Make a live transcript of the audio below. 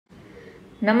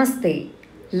నమస్తే.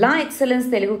 లా excellence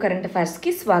Telugu current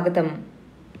అఫైర్స్కి స్వాగతం.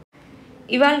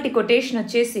 ఇవాల్టి కొటేషన్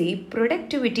వచ్చేసి,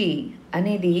 ప్రొడక్టివిటీ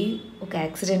అనేది ఒక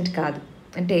యాక్సిడెంట్ కాదు,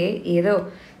 అంటే ఏదో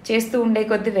చేస్తూ ఉండే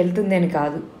కొద్దీ వెళ్తుంది అని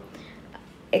కాదు.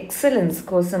 ఎక్సలెన్స్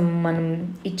కోసం మనం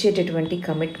ఇచ్చేటటువంటి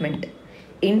కమిట్మెంట్,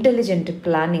 ఇంటెలిజెంట్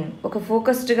ప్లానింగ్, ఒక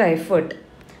ఫోకస్డ్గా ఎఫర్ట్,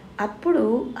 అప్పుడు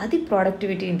అది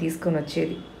ప్రొడక్టివిటీని తీసుకొని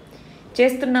వచ్చేది.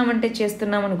 చేస్తున్నామంటే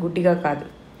చేస్తున్నామని గుడ్డిగా కాదు.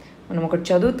 మనం ఒకటి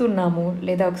చదువుతున్నాము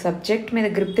లేదా ఒక సబ్జెక్ట్ మీద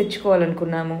గ్రిప్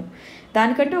తెచ్చుకోవాలనుకున్నాము,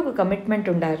 దానికంటే ఒక కమిట్మెంట్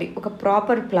ఉండాలి, ఒక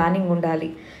ప్రాపర్ ప్లానింగ్ ఉండాలి,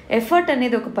 ఎఫర్ట్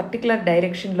అనేది ఒక పర్టికులర్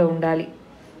డైరెక్షన్లో ఉండాలి.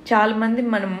 చాలామంది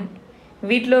మనం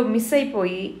వీటిలో మిస్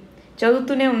అయిపోయి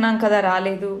చదువుతూనే ఉన్నాం కదా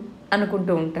రాలేదు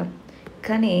అనుకుంటూ ఉంటాం.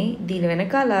 కానీ దీని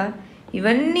వెనకాల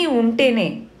ఇవన్నీ ఉంటేనే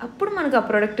అప్పుడు మనకు ఆ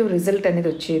ప్రొడక్టివ్ రిజల్ట్ అనేది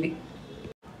వచ్చేది.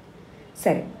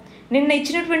 సరే, నిన్న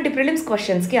ఇచ్చినటువంటి ప్రిలిమ్స్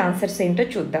క్వశ్చన్స్కి ఆన్సర్స్ ఏంటో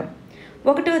చూద్దాం.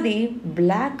 ఒకటోది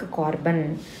బ్లాక్ కార్బన్.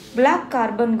 బ్లాక్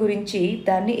కార్బన్ గురించి,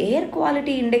 దాన్ని ఎయిర్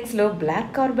క్వాలిటీ ఇండెక్స్లో బ్లాక్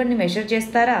కార్బన్ని మెజర్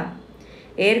చేస్తారా?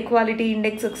 ఎయిర్ క్వాలిటీ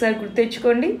ఇండెక్స్ ఒకసారి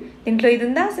గుర్తెచ్చుకోండి, దీంట్లో ఇది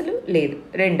ఉందా? అసలు లేదు.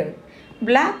 రెండోది,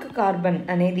 బ్లాక్ కార్బన్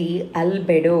అనేది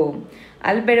అల్బెడో.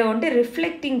 అల్బెడో అంటే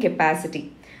రిఫ్లెక్టింగ్ కెపాసిటీ.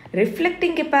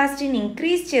 రిఫ్లెక్టింగ్ కెపాసిటీని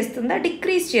ఇంక్రీజ్ చేస్తుందా,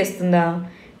 డిక్రీజ్ చేస్తుందా?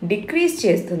 డిక్రీజ్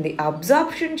చేస్తుంది.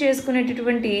 అబ్జార్ప్షన్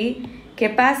చేసుకునేటటువంటి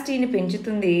కెపాసిటీని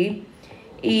పెంచుతుంది,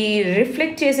 ఈ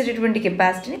రిఫ్లెక్ట్ చేసేటటువంటి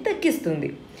కెపాసిటీని తగ్గిస్తుంది.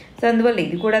 సో అందువల్ల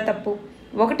ఇది కూడా తప్పు.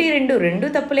 1, 2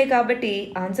 తప్పులే కాబట్టి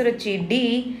ఆన్సర్ వచ్చి D,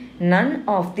 none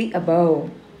of the above.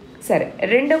 సరే,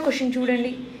 రెండో క్వశ్చన్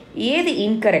చూడండి, ఏది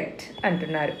ఇన్కరెక్ట్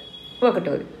అంటున్నారు.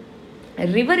 ఒకటోది,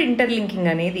 రివర్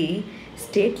ఇంటర్లింకింగ్ అనేది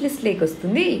స్టేట్ లిస్ట్లోకి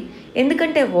వస్తుంది,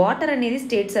 ఎందుకంటే వాటర్ అనేది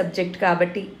స్టేట్ సబ్జెక్ట్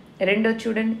కాబట్టి. రెండోది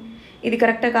చూడండి, ఇది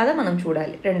కరెక్టా కాదా మనం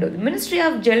చూడాలి. రెండోది, మినిస్ట్రీ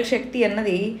ఆఫ్ జల్ శక్తి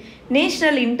అన్నది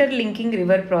national interlinking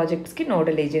river ప్రాజెక్ట్స్కి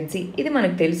nodal agency. ఇది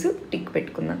మనకు తెలుసు, టిక్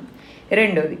పెట్టుకుందాం.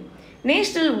 రెండోది,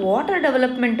 నేషనల్ వాటర్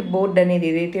డెవలప్మెంట్ బోర్డ్ అనేది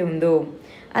ఏదైతే ఉందో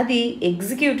అది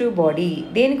ఎగ్జిక్యూటివ్ బాడీ,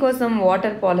 దేనికోసం?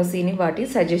 వాటర్ పాలసీని వాటి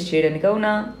సజెస్ట్ చేయడానికి.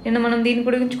 అవునా? నిన్న మనం దీని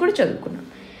గురించి కూడా చదువుకున్నాం.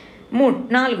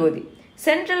 నాలుగోది,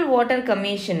 సెంట్రల్ వాటర్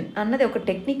కమిషన్ అన్నది ఒక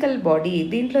టెక్నికల్ బాడీ,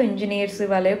 దీంట్లో ఇంజనీర్స్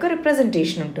వాళ్ళ యొక్క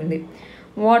రిప్రజెంటేషన్ ఉంటుంది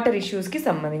వాటర్ ఇష్యూస్కి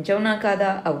సంబంధించి. అవునా కాదా?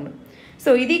 అవును. సో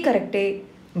ఇది కరెక్టే,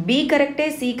 బి కరెక్టే,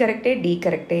 సి కరెక్టే, డి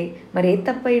కరెక్టే. మరి ఏది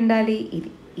తప్పై ఉండాలి? ఇది.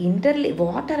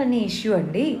 వాటర్ అనే ఇష్యూ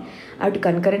అండి, అటు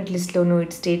కన్కరెంట్ లిస్ట్లోను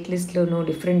ఇటు స్టేట్ లిస్ట్లోను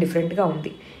డిఫరెంట్గా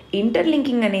ఉంది.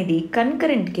 ఇంటర్లింకింగ్ అనేది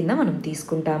కన్కరెంట్ కింద మనం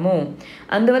తీసుకుంటాము,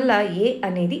 అందువల్ల ఏ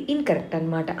అనేది ఇన్కరెక్ట్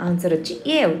అనమాట. ఆన్సర్ వచ్చి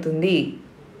ఏ అవుతుంది.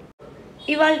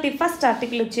 ఇవాల్టి ఫస్ట్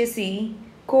ఆర్టికల్ వచ్చేసి,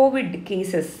 కోవిడ్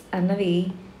కేసెస్ అన్నవి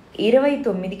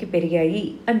 29కి పెరిగాయి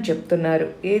అని చెప్తున్నారు.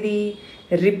 ఏది?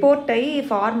 రిపోర్ట్ అయ్యి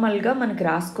ఫార్మల్గా మనకు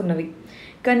రాసుకున్నవి,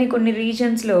 కానీ కొన్ని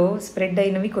రీజన్స్లో స్ప్రెడ్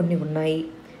అయినవి కొన్ని ఉన్నాయి.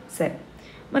 సరే,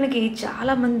 మనకి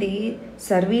చాలామంది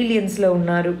సర్వీలియన్స్లో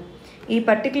ఉన్నారు. ఈ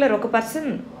పర్టికులర్ ఒక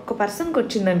పర్సన్కి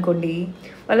వచ్చిందనుకోండి,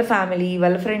 వాళ్ళ ఫ్యామిలీ,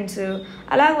 వాళ్ళ ఫ్రెండ్స్,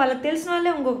 అలా వాళ్ళకి తెలిసిన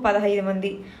వాళ్ళే ఇంకొక 15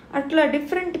 మంది, అట్లా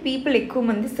డిఫరెంట్ పీపుల్ ఎక్కువ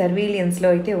మంది సర్వీలియన్స్లో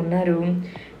అయితే ఉన్నారు.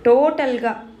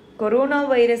 టోటల్గా కరోనా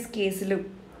వైరస్ కేసులు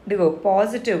ఇదిగో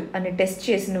పాజిటివ్ అని టెస్ట్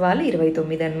చేసిన వాళ్ళు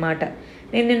 29 అన్నమాట.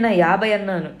 నేను నిన్న 50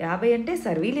 అన్నాను. 50 అంటే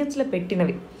సర్వీలియన్స్లో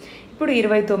పెట్టినవి. ఇప్పుడు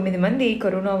 29 మంది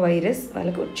కరోనా వైరస్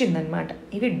వాళ్ళకు వచ్చిందనమాట.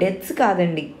 ఇవి డెత్స్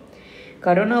కాదండి,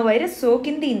 కరోనా వైరస్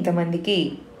సోకింది ఇంతమందికి,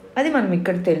 అది మనం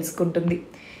ఇక్కడ తెలుసుకుంటుంది.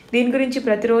 దీని గురించి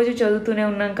ప్రతిరోజు చదువుతూనే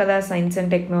ఉన్నాం కదా, సైన్స్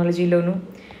అండ్ టెక్నాలజీలోను,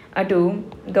 అటు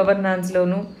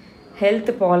గవర్నాన్స్లోను,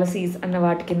 హెల్త్ పాలసీస్ అన్న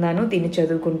వాటి కిందను దీన్ని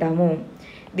చదువుకుంటాము.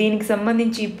 దీనికి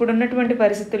సంబంధించి ఇప్పుడున్నటువంటి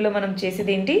పరిస్థితుల్లో మనం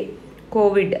చేసేది ఏంటి?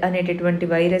 కోవిడ్ అనేటటువంటి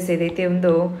వైరస్ ఏదైతే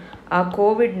ఉందో, ఆ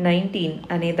కోవిడ్-19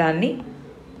 అనే దాన్ని,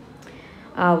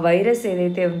 ఆ వైరస్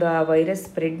ఏదైతే ఉందో ఆ వైరస్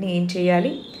స్ప్రెడ్ని ఏం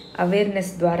చేయాలి?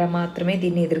 అవేర్నెస్ ద్వారా మాత్రమే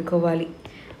దీన్ని ఎదుర్కోవాలి.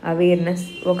 అవేర్నెస్,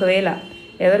 ఒకవేళ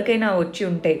ఎవరికైనా వచ్చి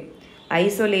ఉంటే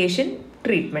ఐసోలేషన్,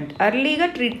 ట్రీట్మెంట్, అర్లీగా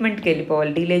ట్రీట్మెంట్కి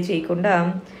వెళ్ళిపోవాలి, డిలే చేయకుండా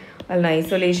వాళ్ళని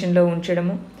ఐసోలేషన్లో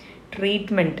ఉంచడము,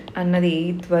 ట్రీట్మెంట్ అన్నది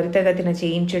త్వరితగతిన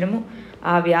చేయించడము.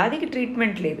 ఆ వ్యాధికి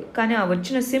ట్రీట్మెంట్ లేదు, కానీ ఆ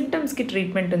వచ్చిన సిమ్టమ్స్కి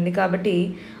ట్రీట్మెంట్ ఉంది కాబట్టి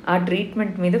ఆ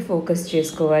ట్రీట్మెంట్ మీద ఫోకస్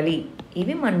చేసుకోవాలి.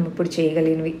 ఇవి మనం ఇప్పుడు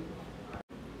చేయగలిగినవి.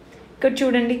 ఇక్కడ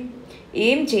చూడండి,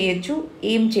 ఏం చేయొచ్చు,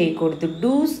 ఏం చేయకూడదు,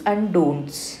 dos and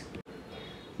don'ts.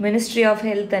 Ministry of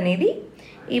health అనేది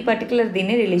ఈ పర్టికులర్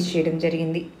దీన్ని రిలీజ్ చేయడం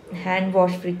జరిగింది. హ్యాండ్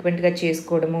వాష్ ఫ్రీక్వెంట్గా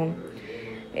చేసుకోవడము,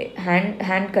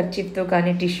 హ్యాండ్ కర్చీఫ్తో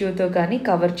కానీ టిష్యూతో కానీ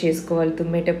కవర్ చేసుకోవాలి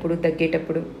తుమ్మేటప్పుడు,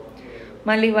 దగ్గేటప్పుడు.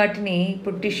 మళ్ళీ వాటిని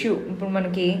ఇప్పుడు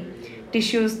మనకి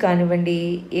టిష్యూస్ కానివ్వండి,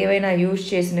 ఏవైనా యూజ్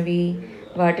చేసినవి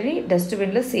వాటిని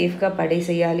డస్ట్బిన్లో సేఫ్గా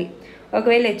పడేసేయాలి.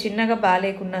 ఒకవేళ చిన్నగా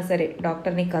బాగాలేకున్నా సరే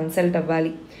డాక్టర్ని కన్సల్ట్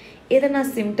అవ్వాలి. ఏదైనా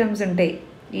సిమ్టమ్స్ ఉంటే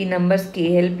ఈ నెంబర్స్కి,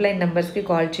 హెల్ప్ లైన్ నెంబర్స్కి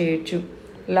కాల్ చేయొచ్చు.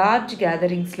 లార్జ్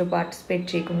గ్యాదరింగ్స్లో పార్టిసిపేట్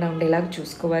చేయకుండా ఉండేలాగా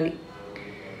చూసుకోవాలి.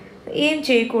 ఏం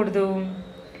చేయకూడదు?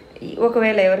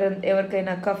 ఒకవేళ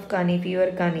ఎవరికైనా కఫ్ కానీ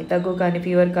ఫీవర్ కానీ దగ్గు కానీ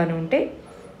ఫీవర్ కానీ ఉంటే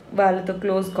వాళ్ళతో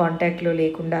క్లోజ్ కాంటాక్ట్లో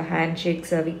లేకుండా హ్యాండ్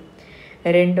షేక్స్ అవి.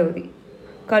 రెండోది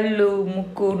కళ్ళు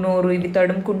ముక్కు నోరు ఇవి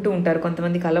తడుముకుంటూ ఉంటారు,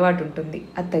 కొంతమందికి అలవాటు ఉంటుంది,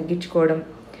 అది తగ్గించుకోవడం.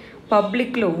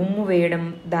 పబ్లిక్లో ఉమ్ము వేయడం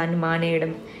దాన్ని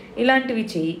మానేయడం,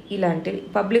 ఇలాంటివి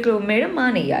పబ్లిక్లో ఉమ్మేయడం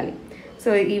మానేయాలి. సో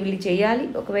ఇవి చేయాలి.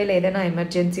 ఒకవేళ ఏదైనా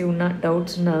ఎమర్జెన్సీ ఉన్నా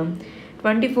డౌట్స్ ఉన్నా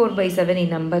 24/7 ఈ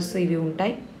నంబర్స్ ఇవి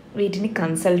ఉంటాయి, వీటిని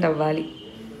కన్సల్ట్ అవ్వాలి.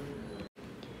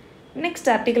 నెక్స్ట్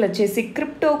ఆర్టికల్ వచ్చేసి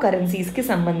క్రిప్టో కరెన్సీస్కి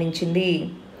సంబంధించింది.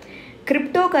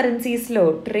 క్రిప్టో కరెన్సీస్లో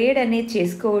ట్రేడ్ అనేది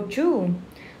చేసుకోవచ్చు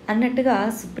అన్నట్టుగా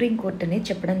సుప్రీంకోర్టు అనేది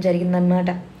చెప్పడం జరిగిందనమాట.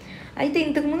 అయితే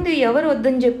ఇంతకుముందు ఎవరు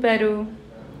వద్దని చెప్పారు,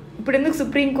 ఇప్పుడు ఎందుకు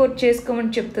సుప్రీంకోర్టు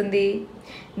చేసుకోమని చెప్తుంది?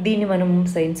 దీన్ని మనం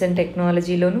సైన్స్ అండ్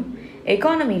టెక్నాలజీలోను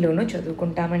ఎకానమీలోనూ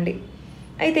చదువుకుంటామండి.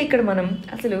 అయితే ఇక్కడ మనం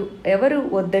అసలు ఎవరు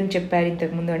వద్దని చెప్పారు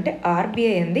ఇంతకుముందు అంటే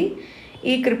ఆర్బీఐ అంది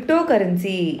ఈ క్రిప్టో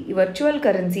కరెన్సీ, ఈ వర్చువల్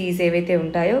కరెన్సీస్ ఏవైతే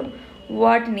ఉంటాయో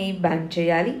వాటిని బ్యాన్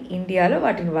చేయాలి, ఇండియాలో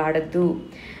వాటిని వాడద్దు,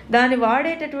 దాన్ని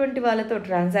వాడేటటువంటి వాళ్ళతో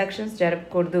ట్రాన్సాక్షన్స్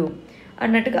జరపకూడదు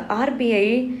అన్నట్టుగా ఆర్బీఐ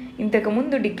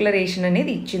ఇంతకుముందు డిక్లరేషన్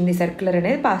అనేది ఇచ్చింది, సర్క్యులర్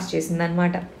అనేది పాస్ చేసింది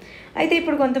అనమాట. అయితే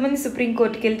ఇప్పుడు కొంతమంది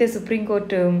సుప్రీంకోర్టుకి వెళ్తే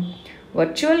సుప్రీంకోర్టు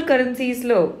వర్చువల్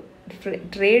కరెన్సీస్లో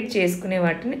ట్రేడ్ చేసుకునే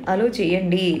వాటిని అలో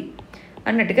చేయండి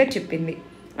అన్నట్టుగా చెప్పింది.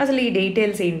 అసలు ఈ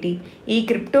డీటెయిల్స్ ఏంటి, ఈ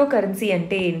క్రిప్టో కరెన్సీ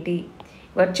అంటే ఏంటి,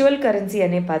 వర్చువల్ కరెన్సీ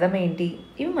అనే పదం ఏంటి,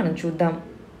 ఇవి మనం చూద్దాం.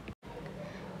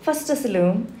 ఫస్ట్ అసలు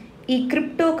ఈ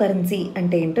క్రిప్టో కరెన్సీ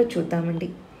అంటే ఏంటో చూద్దామండి.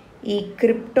 ఈ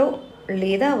క్రిప్టో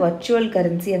లేదా వర్చువల్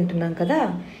కరెన్సీ అంటున్నాం కదా,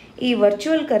 ఈ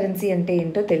వర్చువల్ కరెన్సీ అంటే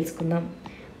ఏంటో తెలుసుకుందాం.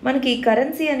 మనకి ఈ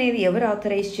కరెన్సీ అనేది ఎవరు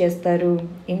ఆథరైజ్ చేస్తారు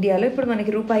ఇండియాలో? ఇప్పుడు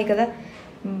మనకి రూపాయి కదా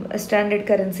స్టాండర్డ్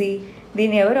కరెన్సీ,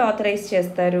 దీన్ని ఎవరు ఆథరైజ్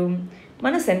చేస్తారు?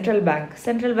 మన సెంట్రల్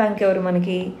బ్యాంక్ ఎవరు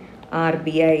మనకి?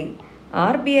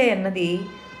 ఆర్బీఐ అన్నది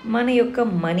మన యొక్క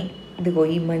మనీ, ఇదిగో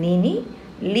ఈ మనీని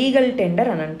లీగల్ టెండర్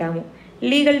అని అంటాము.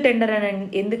 లీగల్ టెండర్ అని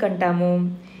ఎందుకంటాము?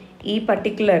 ఈ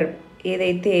పర్టికులర్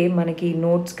ఏదైతే మనకి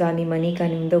నోట్స్ కానీ మనీ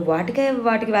కానీ ఉందో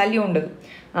వాటికి వాల్యూ ఉండదు.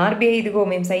 ఆర్బీఐ ఇదిగో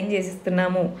మేము సైన్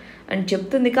చేసిస్తున్నాము అని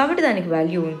చెప్తుంది కాబట్టి దానికి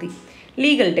వాల్యూ ఉంది.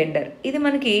 లీగల్ టెండర్ ఇది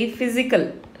మనకి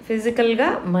ఫిజికల్గా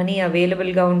మనీ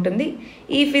అవైలబుల్గా ఉంటుంది.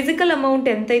 ఈ ఫిజికల్ అమౌంట్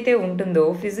ఎంతైతే ఉంటుందో,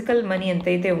 ఫిజికల్ మనీ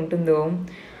ఎంతైతే ఉంటుందో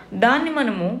దాన్ని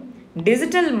మనము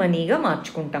డిజిటల్ మనీగా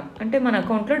మార్చుకుంటాం. అంటే మన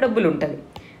అకౌంట్లో డబ్బులు ఉంటుంది,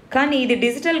 కానీ ఇది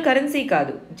డిజిటల్ కరెన్సీ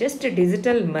కాదు, జస్ట్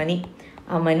డిజిటల్ మనీ.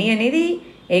 ఆ మనీ అనేది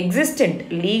ఎగ్జిస్టెంట్,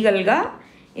 లీగల్గా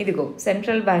ఇదిగో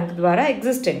సెంట్రల్ బ్యాంక్ ద్వారా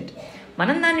ఎగ్జిస్టెంట్.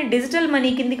 మనం దాన్ని డిజిటల్ మనీ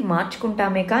కిందికి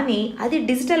మార్చుకుంటామే కానీ అది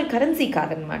డిజిటల్ కరెన్సీ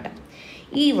కాదనమాట.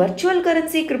 ఈ వర్చువల్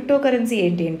కరెన్సీ క్రిప్టో కరెన్సీ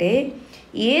ఏంటి అంటే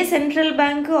ఏ సెంట్రల్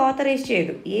బ్యాంకు ఆథరైజ్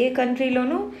చేయదు, ఏ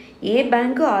కంట్రీలోనూ ఏ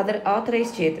బ్యాంకు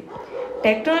ఆథరైజ్ చేయదు.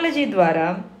 టెక్నాలజీ ద్వారా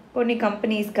కొన్ని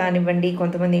కంపెనీస్ కానివ్వండి,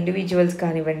 కొంతమంది ఇండివిజువల్స్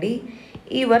కానివ్వండి,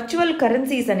 ఈ వర్చువల్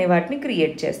కరెన్సీస్ అనే వాటిని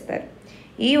క్రియేట్ చేస్తారు.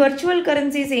 ఈ వర్చువల్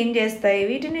కరెన్సీస్ ఏం చేస్తాయి,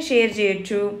 వీటిని షేర్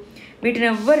చేయొచ్చు, వీటిని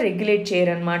ఎవ్వరు రెగ్యులేట్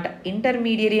చేయరనమాట.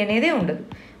 ఇంటర్మీడియరీ అనేదే ఉండదు.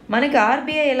 మనకి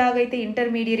ఆర్బీఐ ఎలాగైతే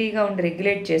ఇంటర్మీడియరీగా ఉండి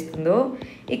రెగ్యులేట్ చేస్తుందో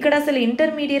ఇక్కడ అసలు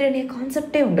ఇంటర్మీడియరీ అనే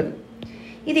కాన్సెప్టే ఉండదు.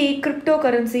 ఇది క్రిప్టో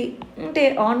కరెన్సీ అంటే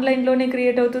ఆన్లైన్లోనే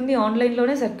క్రియేట్ అవుతుంది,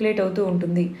 ఆన్లైన్లోనే సర్క్యులేట్ అవుతూ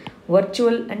ఉంటుంది.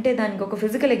 వర్చువల్ అంటే దానికి ఒక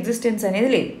ఫిజికల్ ఎగ్జిస్టెన్స్ అనేది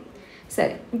లేదు.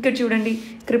 సరే, ఇక్కడ చూడండి,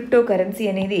 క్రిప్టో కరెన్సీ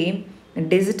అనేది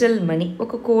డిజిటల్ మనీ,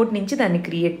 ఒక కోడ్ నుంచి దాన్ని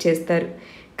క్రియేట్ చేస్తారు.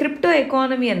 క్రిప్టో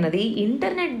ఎకానమీ అన్నది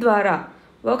ఇంటర్నెట్ ద్వారా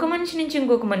ఒక మనిషి నుంచి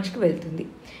ఇంకొక మనిషికి వెళ్తుంది.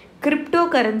 క్రిప్టో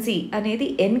కరెన్సీ అనేది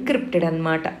ఎన్క్రిప్టెడ్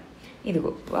అనమాట.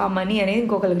 ఇదిగో ఆ మనీ అనేది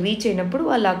ఇంకొకరికి రీచ్ అయినప్పుడు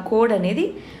వాళ్ళు ఆ కోడ్ అనేది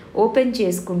ఓపెన్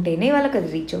చేసుకుంటేనే వాళ్ళకి అది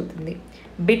రీచ్ అవుతుంది.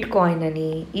 బిట్ కాయిన్ అని,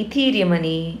 ఇథీరియం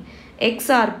అని,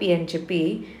 ఎక్స్ఆర్పి అని చెప్పి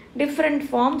different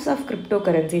forms of crypto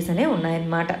currencies అనేవి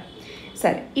ఉన్నాయన్నమాట.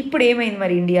 సరే, ఇప్పుడు ఏమైంది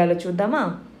మరి ఇండియాలో చూద్దామా?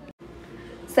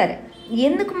 సరే,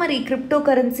 ఎందుకు మరి క్రిప్టో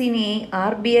కరెన్సీని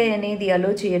ఆర్బీఐ అనేది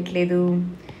అలో చేయట్లేదు?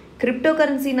 క్రిప్టో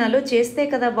కరెన్సీని అలో చేస్తే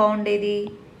కదా బాగుండేది,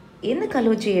 ఎందుకు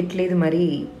అలో చేయట్లేదు మరి?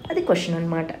 అది క్వశ్చన్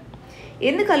అనమాట.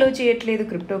 ఎందుకు అలో చేయట్లేదు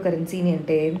క్రిప్టో కరెన్సీని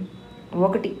అంటే,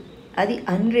 ఒకటి అది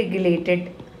అన్రెగ్యులేటెడ్.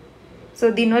 సో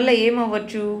దీనివల్ల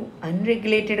ఏమవ్వచ్చు,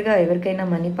 అన్రెగ్యులేటెడ్గా ఎవరికైనా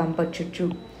మనీ పంపచ్చు,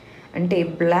 అంటే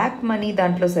బ్లాక్ మనీ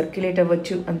దాంట్లో సర్క్యులేట్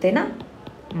అవ్వచ్చు, అంతేనా?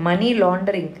 మనీ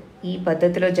లాండరింగ్ ఈ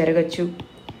పద్ధతిలో జరగచ్చు.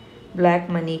 బ్లాక్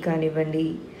మనీ కానివ్వండి,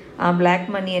 ఆ బ్లాక్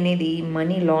మనీ అనేది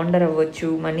మనీ లాండర్ అవ్వచ్చు,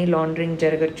 మనీ లాండరింగ్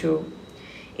జరగచ్చు.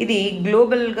 ఇది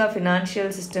గ్లోబల్గా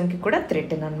ఫినాన్షియల్ సిస్టమ్కి కూడా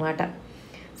థ్రెట్ అనమాట.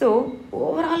 సో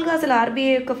ఓవరాల్గా అసలు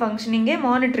ఆర్బీఐ యొక్క ఫంక్షనింగే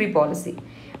మానిటరీ పాలసీ.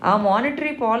 ఆ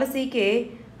మానిటరీ పాలసీకే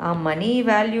ఆ మనీ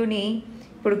వాల్యూని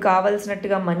ఇప్పుడు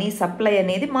కావాల్సినట్టుగా మనీ సప్లై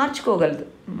అనేది మార్చుకోగలదు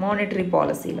మానిటరీ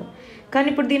పాలసీలో. కానీ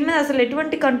ఇప్పుడు దీని మీద అసలు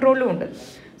ఎటువంటి కంట్రోల్ ఉండదు.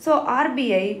 సో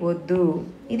ఆర్బీఐ వద్దు,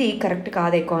 ఇది కరెక్ట్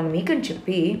కాదు ఎకానమీకి అని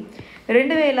చెప్పి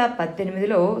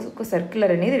 2018లో ఒక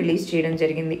సర్క్యులర్ అనేది రిలీజ్ చేయడం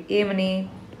జరిగింది. ఏమని,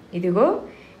 ఇదిగో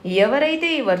ఎవరైతే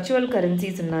ఈ వర్చువల్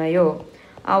కరెన్సీస్ ఉన్నాయో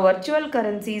ఆ వర్చువల్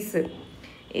కరెన్సీస్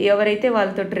ఎవరైతే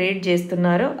వాళ్ళతో ట్రేడ్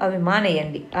చేస్తున్నారో అవి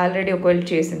మానేయండి. ఆల్రెడీ ఒకవేళ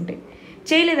చేసుంటే,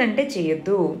 చేయలేదంటే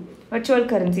చేయొద్దు. వర్చువల్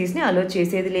కరెన్సీస్ని అలో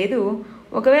చేసేది లేదు.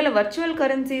 ఒకవేళ వర్చువల్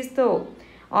కరెన్సీస్తో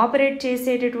ఆపరేట్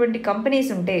చేసేటటువంటి కంపెనీస్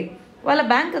ఉంటే వాళ్ళ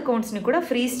బ్యాంక్ అకౌంట్స్ని కూడా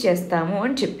ఫ్రీజ్ చేస్తాము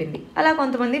అని చెప్పింది. అలా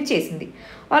కొంతమంది చేసింది.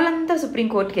 వాళ్ళంతా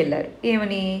సుప్రీంకోర్టుకి వెళ్ళారు.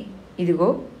 ఏమని? ఇదిగో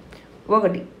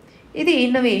ఒకటి, ఇది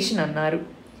ఇన్నోవేషన్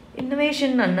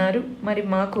అన్నారు. మరి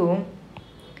మాకు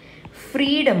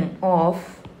ఫ్రీడమ్ ఆఫ్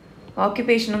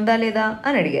ఆక్యుపేషన్ ఉందా లేదా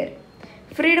అని అడిగారు.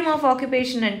 ఫ్రీడమ్ ఆఫ్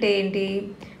ఆక్యుపేషన్ అంటే ఏంటి?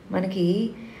 మనకి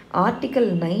ఆర్టికల్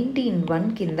 19(1)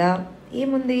 కింద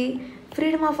ఏముంది?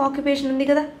 ఫ్రీడమ్ ఆఫ్ ఆక్యుపేషన్ ఉంది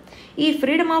కదా. ఈ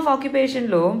ఫ్రీడమ్ ఆఫ్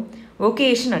ఆక్యుపేషన్లో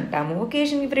వొకేషన్ అంటాము.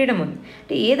 వొకేషన్కి ఫ్రీడమ్ ఉంది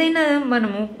అంటే ఏదైనా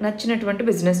మనము నచ్చినటువంటి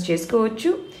బిజినెస్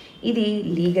చేసుకోవచ్చు. ఇది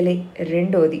లీగలే.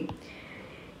 రెండోది,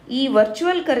 ఈ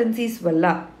వర్చువల్ కరెన్సీస్ వల్ల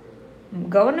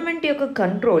గవర్నమెంట్ యొక్క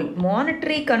కంట్రోల్,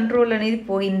 మానిటరీ కంట్రోల్ అనేది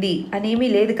పోయింది అనేమీ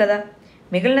లేదు కదా.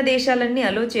 మిగిలిన దేశాలన్నీ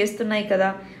అలో చేస్తున్నాయి కదా,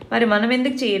 మరి మనం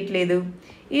ఎందుకు చేయట్లేదు?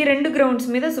 ఈ 2 గ్రౌండ్స్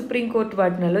మీద సుప్రీంకోర్టు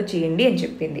వాటిని అలో చేయండి అని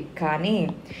చెప్పింది. కానీ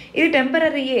ఇది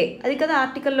టెంపరరీయే. అది కదా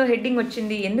ఆర్టికల్లో హెడ్డింగ్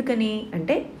వచ్చింది. ఎందుకని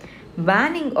అంటే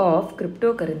banning of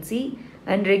cryptocurrency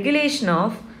and regulation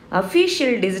of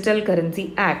official digital currency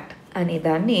act అనే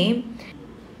దాన్ని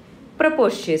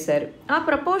ప్రపోజ్ చేశారు. ఆ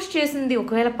ప్రపోజ్ చేసింది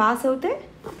ఒకవేళ పాస్ అవుతే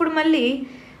అప్పుడు మళ్ళీ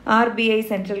ఆర్బీఐ,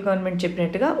 సెంట్రల్ గవర్నమెంట్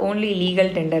చెప్పినట్టుగా ఓన్లీ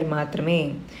లీగల్ టెండర్ మాత్రమే.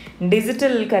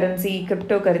 డిజిటల్ కరెన్సీ,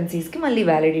 క్రిప్టో కరెన్సీస్కి మళ్ళీ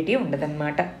వ్యాలిడిటీ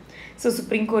ఉండదన్నమాట. సో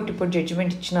సుప్రీంకోర్టు ఇప్పుడు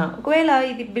జడ్జిమెంట్ ఇచ్చిన ఒకవేళ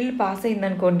ఇది బిల్ పాస్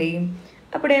అయిందనుకోండి,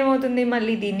 అప్పుడు ఏమవుతుంది?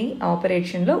 మళ్ళీ దీన్ని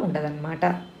ఆపరేషన్లో ఉండదన్నమాట.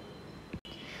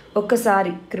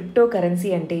 ఒక్కసారి క్రిప్టో కరెన్సీ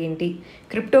అంటే ఏంటి,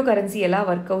 క్రిప్టో కరెన్సీ ఎలా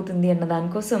వర్క్ అవుతుంది అన్న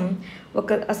దానికోసం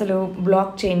అసలు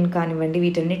బ్లాక్ చైన్ కానివ్వండి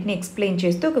వీటన్నిటిని ఎక్స్ప్లెయిన్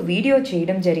చేస్తూ ఒక వీడియో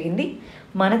చేయడం జరిగింది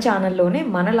మన ఛానల్లోనే.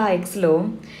 మన లాయక్స్లో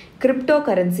క్రిప్టో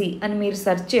కరెన్సీ అని మీరు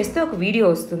సెర్చ్ చేస్తే ఒక వీడియో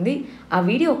వస్తుంది. ఆ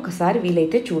వీడియో ఒక్కసారి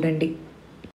వీలైతే చూడండి.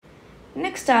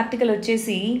 నెక్స్ట్ ఆర్టికల్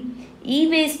వచ్చేసి ఈ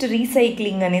వేస్ట్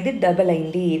రీసైక్లింగ్ అనేది డబల్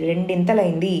అయింది, 2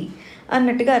 ఇంతలైంది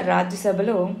అన్నట్టుగా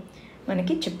రాజ్యసభలో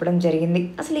మనకి చెప్పడం జరిగింది.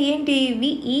 అసలు ఏంటి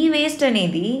ఈ వేస్ట్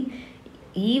అనేది?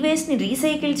 ఈ వేస్ట్ని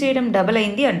రీసైకిల్ చేయడం డబల్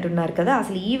అయింది అంటున్నారు కదా.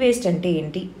 అసలు ఈ వేస్ట్ అంటే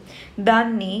ఏంటి?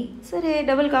 దాన్ని సరే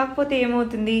డబల్ కాకపోతే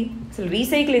ఏమవుతుంది? అసలు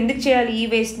రీసైకిల్ ఎందుకు చేయాలి ఈ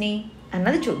వేస్ట్ని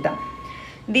అన్నది చూద్దాం.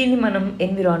 దీన్ని మనం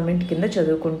ఎన్విరాన్మెంట్ కింద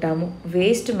చదువుకుంటాము.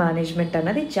 వేస్ట్ మేనేజ్మెంట్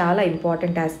అన్నది చాలా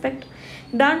ఇంపార్టెంట్ ఆస్పెక్ట్.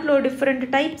 దాంట్లో డిఫరెంట్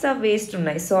టైప్స్ ఆఫ్ వేస్ట్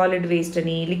ఉన్నాయి. సాలిడ్ వేస్ట్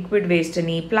అని, లిక్విడ్ వేస్ట్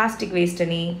అని, ప్లాస్టిక్ వేస్ట్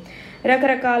అని,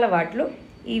 రకరకాల వాటిలో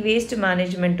ఈ వేస్ట్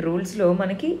మేనేజ్మెంట్ రూల్స్లో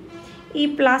మనకి ఈ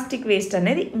ప్లాస్టిక్ వేస్ట్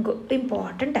అనేది ఇంకో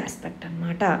ఇంపార్టెంట్ ఆస్పెక్ట్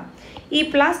అన్నమాట. ఈ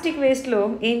ప్లాస్టిక్ వేస్ట్లో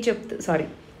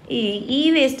ఈ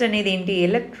వేస్ట్ అనేది ఏంటి?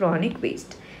 Electronic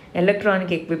waste.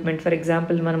 Electronic equipment, for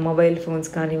example మన మొబైల్ ఫోన్స్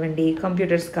కానివ్వండి,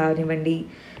 కంప్యూటర్స్ కానివ్వండి,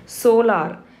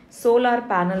 సోలార్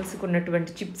ప్యానల్స్కి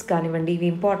ఉన్నటువంటి చిప్స్ కానివ్వండి, ఇవి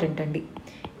ఇంపార్టెంట్ అండి.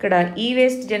 ఇక్కడ ఈ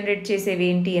వేస్ట్ జనరేట్ చేసేవి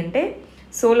ఏంటి అంటే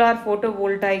సోలార్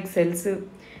ఫోటోవోల్టాయిక్ సెల్స్,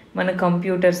 మన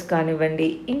కంప్యూటర్స్ కానివ్వండి,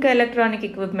 ఇంకా ఎలక్ట్రానిక్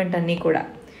ఎక్విప్మెంట్ అన్నీ కూడా.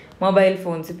 మొబైల్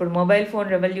ఫోన్స్, ఇప్పుడు మొబైల్ ఫోన్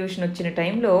రెవల్యూషన్ వచ్చిన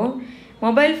టైంలో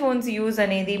మొబైల్ ఫోన్స్ యూజ్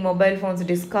అనేది, మొబైల్ ఫోన్స్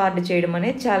డిస్కార్డ్ చేయడం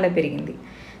అనేది చాలా పెరిగింది.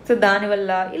 సో దానివల్ల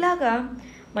ఇలాగా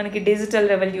మనకి డిజిటల్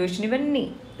రెవల్యూషన్ ఇవన్నీ,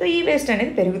 సో ఈ వేస్ట్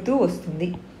అనేది పెరుగుతూ వస్తుంది.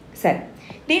 సరే,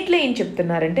 దీంట్లో ఏం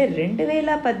చెప్తున్నారంటే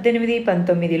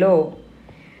 2018-19లో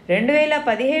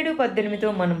 2017-18తో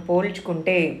మనం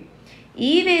పోల్చుకుంటే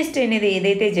ఈ వేస్ట్ అనేది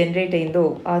ఏదైతే జనరేట్ అయిందో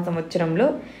ఆ సంవత్సరంలో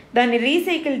దాన్ని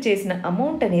రీసైకిల్ చేసిన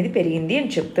అమౌంట్ అనేది పెరిగింది అని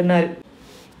చెప్తున్నారు.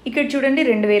 ఇక్కడ చూడండి,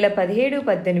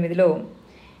 2017-18లో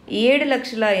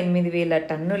 7,08,000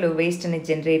 టన్నులు వేస్ట్ అనేది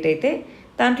జనరేట్ అయితే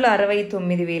దాంట్లో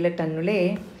 69,000 టన్నులే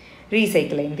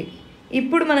రీసైకిల్ అయింది.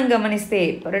 ఇప్పుడు మనం గమనిస్తే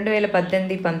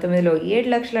 2018-19లో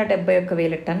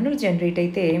 7,71,000 టన్నులు జనరేట్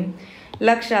అయితే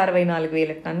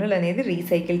 1,64,000 టన్నులు అనేది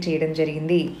రీసైకిల్ చేయడం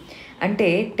జరిగింది. అంటే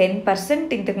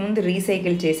 10% ఇంతకుముందు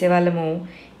రీసైకిల్ చేసేవాళ్ళము,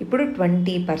 ఇప్పుడు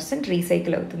 20%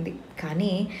 రీసైకిల్ అవుతుంది.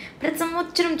 కానీ ప్రతి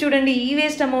సంవత్సరం చూడండి ఈ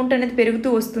వేస్ట్ అమౌంట్ అనేది పెరుగుతూ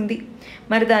వస్తుంది.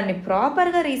 మరి దాన్ని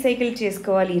ప్రాపర్గా రీసైకిల్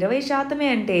చేసుకోవాలి. 20%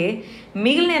 అంటే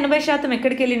మిగిలిన 80%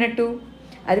 ఎక్కడికి వెళ్ళినట్టు?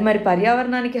 అది మరి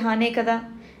పర్యావరణానికి హానే కదా.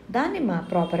 దాన్ని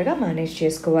ప్రాపర్గా మేనేజ్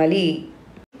చేసుకోవాలి.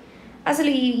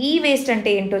 అసలు ఈ వేస్ట్ అంటే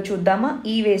ఏంటో చూద్దామా.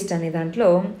 ఈ వేస్ట్ అనే దాంట్లో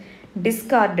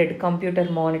discarded computer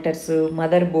monitors,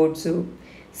 mother boards,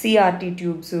 CRT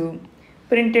tubes,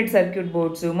 printed circuit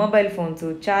boards, mobile phones,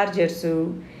 chargers,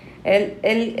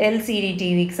 LCD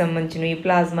టీవీకి సంబంధించినవి,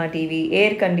 plasma TV,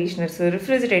 air conditioners,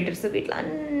 refrigerators,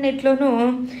 వీటిలన్నిట్లోనూ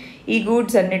ఈ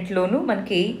గూడ్స్ అన్నిట్లోనూ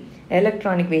మనకి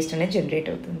ఎలక్ట్రానిక్ వేస్ట్ అనేది జనరేట్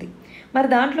అవుతుంది. మరి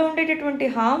దాంట్లో ఉండేటటువంటి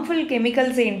హార్మ్ఫుల్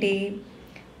కెమికల్స్ ఏంటి?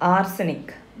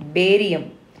 Arsenic, barium,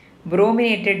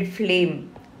 brominated flame,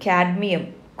 cadmium,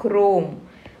 chrome,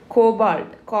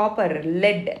 cobalt, copper,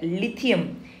 lead, lithium,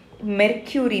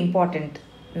 mercury important,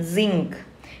 zinc,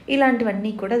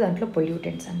 ఇలాంటివన్నీ కూడా దాంట్లో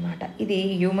పొల్యూటెంట్స్ అన్నమాట. ఇది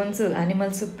హ్యూమన్స్,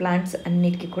 యానిమల్స్, ప్లాంట్స్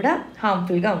అన్నిటికీ కూడా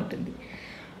హార్మ్ఫుల్గా ఉంటుంది.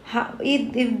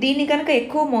 దీన్ని కనుక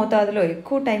ఎక్కువ మోతాదులో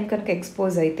ఎక్కువ టైం కనుక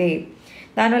ఎక్స్పోజ్ అయితే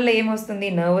దానివల్ల ఏమొస్తుంది,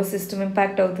 నర్వస్ సిస్టమ్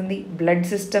ఇంపాక్ట్ అవుతుంది, బ్లడ్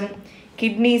సిస్టమ్,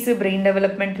 కిడ్నీస్, బ్రెయిన్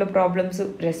డెవలప్మెంట్లో problems,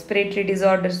 respiratory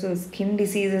disorders, skin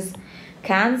diseases,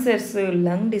 cancers,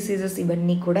 lung diseases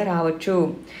ఇవన్నీ కూడా రావచ్చు.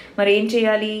 మరి ఏం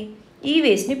చేయాలి, ఈ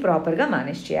వేస్ట్ని ప్రాపర్గా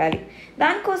మేనేజ్ చేయాలి.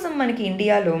 దానికోసం మనకి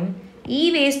ఇండియాలో ఈ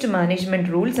వేస్ట్ మేనేజ్మెంట్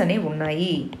రూల్స్ అనేవి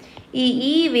ఉన్నాయి.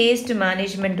 ఈ వేస్ట్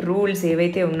మేనేజ్మెంట్ రూల్స్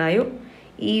ఏవైతే ఉన్నాయో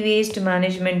ఈ వేస్ట్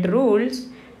మేనేజ్మెంట్ రూల్స్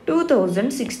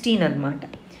 2016 అన్నమాట.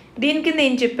 దీని కింద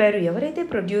ఏం చెప్పారు, ఎవరైతే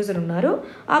ప్రొడ్యూసర్ ఉన్నారో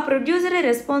ఆ ప్రొడ్యూసరే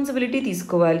రెస్పాన్సిబిలిటీ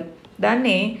తీసుకోవాలి.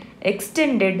 దాన్నే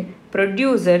ఎక్స్టెండెడ్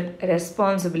ప్రొడ్యూసర్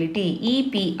రెస్పాన్సిబిలిటీ,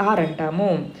 ఈపీఆర్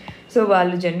అంటాము. సో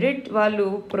వాళ్ళు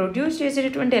ప్రొడ్యూస్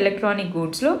చేసేటటువంటి ఎలక్ట్రానిక్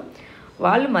గూడ్స్లో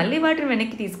వాళ్ళు మళ్ళీ వాటిని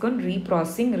వెనక్కి తీసుకొని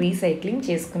రీప్రాసెసింగ్, రీసైక్లింగ్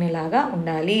చేసుకునేలాగా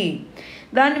ఉండాలి.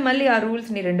 దాన్ని మళ్ళీ ఆ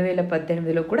రూల్స్ని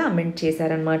 2018లో కూడా అమెండ్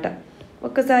చేశారనమాట.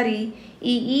 ఒక్కసారి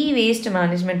ఈ వేస్ట్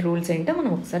మేనేజ్మెంట్ రూల్స్ ఏంటో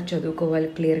మనం ఒకసారి చదువుకోవాలి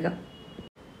క్లియర్గా.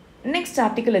 నెక్స్ట్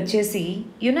ఆర్టికల్ వచ్చేసి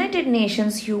United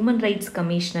nations human rights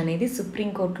commission అనేది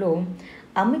సుప్రీంకోర్టులో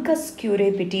అమికస్ క్యూరే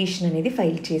పిటిషన్ అనేది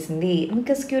ఫైల్ చేసింది.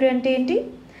 అమికస్ క్యూరే అంటే ఏంటి,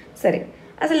 సరే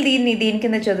అసలు దీని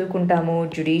కింద చదువుకుంటాము.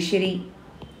 జ్యుడిషియరీ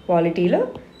పాలిటీలో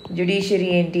జ్యుడిషియరీ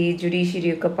ఏంటి, జ్యుడిషియరీ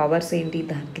యొక్క పవర్స్ ఏంటి,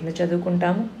 దాని కింద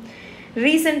చదువుకుంటాము.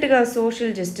 రీసెంట్గా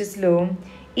సోషల్ జస్టిస్లో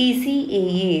ఈ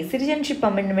సిఏఏ సిటిజన్షిప్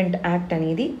అమెండ్మెంట్ యాక్ట్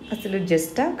అనేది అసలు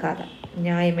జస్టా కాదా,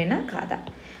 న్యాయమేనా కాదా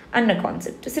అన్న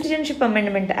కాన్సెప్ట్. సిటిజన్షిప్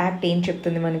అమెండ్మెంట్ యాక్ట్ ఏం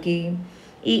చెప్తుంది మనకి,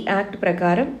 ఈ యాక్ట్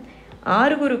ప్రకారం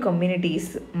 6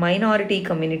 కమ్యూనిటీస్, మైనారిటీ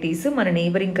కమ్యూనిటీస్ మన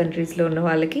నేబరింగ్ కంట్రీస్లో ఉన్న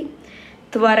వాళ్ళకి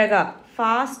త్వరగా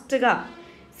ఫాస్ట్గా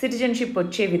సిటిజన్షిప్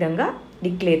వచ్చే విధంగా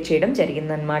డిక్లేర్ చేయడం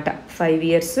జరిగిందనమాట. 5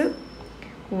 years,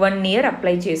 1 year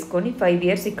అప్లై చేసుకొని 5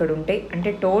 years ఇక్కడ ఉంటే,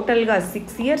 అంటే టోటల్గా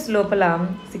 6 years లోపల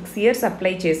 6 years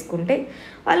అప్లై చేసుకుంటే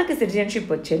వాళ్ళకి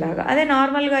సిటిజన్షిప్ వచ్చేలాగా. అదే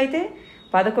నార్మల్గా అయితే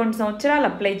 11 సంవత్సరాలు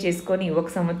అప్లై చేసుకొని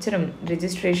 1 సంవత్సరం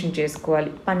రిజిస్ట్రేషన్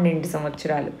చేసుకోవాలి, 12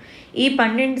 సంవత్సరాలు. ఈ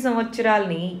 12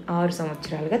 సంవత్సరాలని 6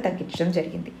 సంవత్సరాలుగా తగ్గించడం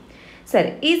జరిగింది.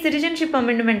 సరే, ఈ సిటిజన్షిప్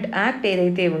అమెండ్మెంట్ యాక్ట్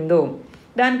ఏదైతే ఉందో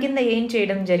దాని కింద ఏం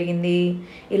చేయడం జరిగింది,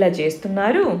 ఇలా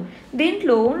చేస్తున్నారు.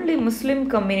 దీంట్లో ఓన్లీ ముస్లిం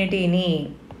కమ్యూనిటీని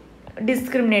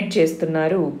డిస్క్రిమినేట్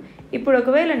చేస్తున్నారు. ఇప్పుడు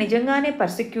ఒకవేళ నిజంగానే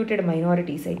పర్సిక్యూటెడ్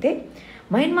మైనారిటీస్ అయితే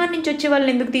మయన్మార్ నుంచి వచ్చే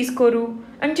వాళ్ళని ఎందుకు తీసుకోరు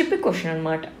అని చెప్పి క్వశ్చన్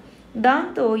అనమాట.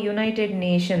 దాంతో United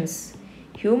nations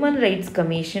human rights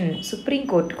commission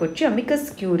సుప్రీంకోర్టుకు వచ్చి అమికస్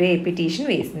క్యూరే పిటిషన్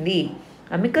వేసింది.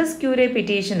 అమికస్ క్యూరే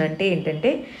పిటిషన్ అంటే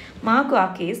ఏంటంటే, మాకు ఆ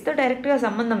కేసుతో డైరెక్ట్గా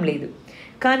సంబంధం లేదు,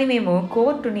 కానీ మేము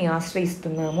కోర్టుని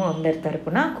ఆశ్రయిస్తున్నాము అందరి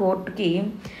తరపున. కోర్టుకి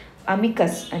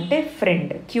అమికస్ అంటే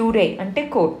ఫ్రెండ్, క్యూరే అంటే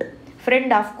కోర్ట్,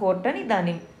 ఫ్రెండ్ ఆఫ్ కోర్ట్ అని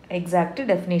దాని ఎగ్జాక్ట్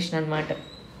డెఫినేషన్ అనమాట.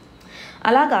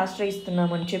 అలాగ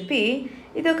ఆశ్రయిస్తున్నామని చెప్పి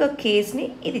ఇది ఒక కేసుని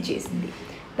ఇది చేసింది.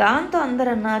 దాంతో అందరు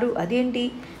అన్నారు, అదేంటి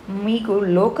మీకు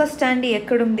లోకస్ స్టాండీ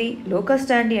ఎక్కడుంది, లోకస్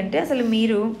స్టాండీ అంటే అసలు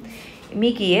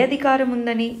మీకు ఏ అధికారం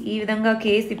ఉందని ఈ విధంగా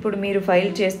కేసు ఇప్పుడు మీరు ఫైల్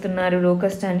చేస్తున్నారు,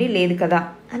 లోకస్ స్టాండీ లేదు కదా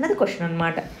అన్నది క్వశ్చన్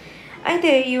అనమాట. అయితే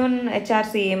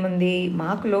యుఎన్హెచ్ఆర్సీ ఏముంది,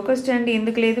 మాకు లోకస్ స్టాండీ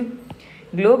ఎందుకు లేదు,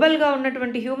 గ్లోబల్గా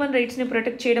ఉన్నటువంటి హ్యూమన్ రైట్స్ని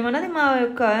ప్రొటెక్ట్ చేయడం అనేది మా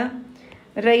యొక్క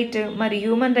రైట్. మరి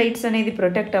హ్యూమన్ రైట్స్ అనేది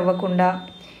ప్రొటెక్ట్ అవ్వకుండా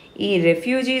ఈ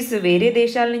రెఫ్యూజీస్ వేరే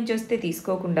దేశాల నుంచి వస్తే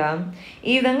తీసుకోకుండా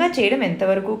ఈ విధంగా చేయడం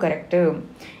ఎంతవరకు కరెక్ట్.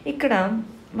 ఇక్కడ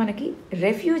మనకి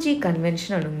రెఫ్యూజీ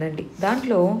కన్వెన్షన్ అని ఉందండి.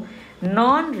 దాంట్లో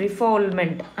నాన్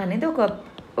రిఫాల్మెంట్ అనేది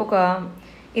ఒక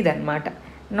ఇదన్నమాట.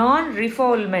 నాన్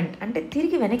రిఫాల్మెంట్ అంటే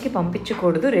తిరిగి వెనక్కి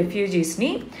పంపించకూడదు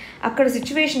రెఫ్యూజీస్ని, అక్కడ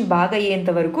సిచ్యువేషన్ బాగా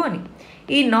అయ్యేంత వరకు అని.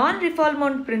 ఈ నాన్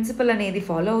రిఫాల్మెంట్ ప్రిన్సిపల్ అనేది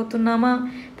ఫాలో అవుతున్నామా?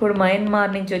 ఇప్పుడు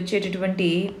మయన్మార్ నుంచి వచ్చేటటువంటి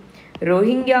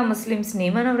రోహింగ్యా ముస్లిమ్స్ని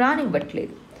మనం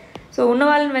రానివ్వట్లేదు, సో ఉన్న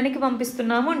వాళ్ళని వెనక్కి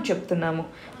పంపిస్తున్నాము అని చెప్తున్నాము.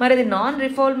 మరి అది నాన్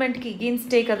రిఫాల్మెంట్కి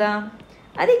ఎగెయిన్స్టే కదా,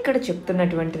 అది ఇక్కడ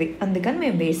చెప్తున్నటువంటిది, అందుకని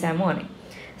మేము వేసాము అని.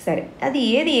 సరే, అది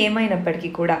ఏది ఏమైనప్పటికీ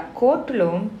కూడా కోర్టులో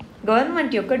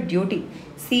గవర్నమెంట్ యొక్క డ్యూటీ,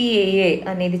 సిఏఏ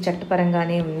అనేది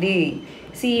చట్టపరంగానే ఉంది.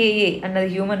 సిఏఏ అన్నది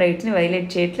హ్యూమన్ రైట్స్ని వైలేట్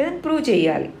చేయట్లేదని ప్రూవ్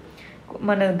చేయాలి.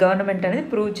 మన గవర్నమెంట్ అనేది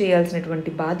ప్రూవ్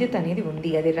చేయాల్సినటువంటి బాధ్యత అనేది ఉంది.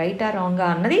 అది రైటా రాంగా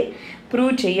అన్నది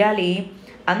ప్రూవ్ చేయాలి.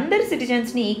 అందరి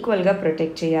సిటిజన్స్ని ఈక్వల్గా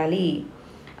ప్రొటెక్ట్ చేయాలి.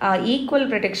 ఆ ఈక్వల్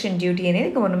ప్రొటెక్షన్ డ్యూటీ అనేది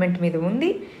గవర్నమెంట్ మీద ఉంది.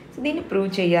 సో దీన్ని ప్రూవ్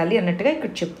చేయాలి అన్నట్టుగా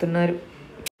ఇక్కడ చెప్తున్నారు.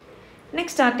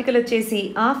 నెక్స్ట్ ఆర్టికల్ వచ్చేసి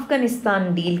ఆఫ్ఘనిస్తాన్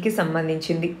డీల్కి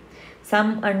సంబంధించింది.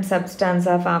 Some and substance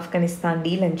of Afghanistan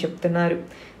deal అని చెప్తున్నారు.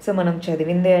 సో మనం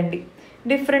చదివిందే అండి.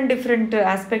 డిఫరెంట్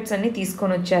ఆస్పెక్ట్స్ అన్నీ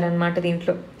తీసుకొని వచ్చారనమాట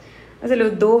దీంట్లో. అసలు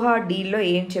దోహా డీల్లో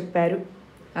ఏం చెప్పారు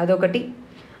అదొకటి,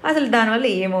 అసలు దానివల్ల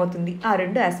ఏమవుతుంది, ఆ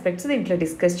 2 ఆస్పెక్ట్స్ దీంట్లో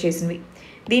డిస్కస్ చేసినవి.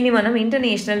 దీన్ని మనం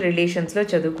ఇంటర్నేషనల్ రిలేషన్స్లో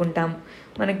చదువుకుంటాం.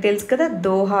 మనకు తెలుసు కదా,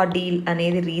 దోహా డీల్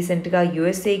అనేది రీసెంట్గా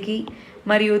యుఎస్ఏకి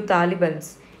మరియు తాలిబన్స్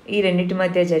ఈ రెండింటి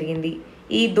మధ్య జరిగింది.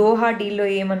 ఈ దోహా డీల్లో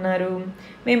ఏమన్నారు,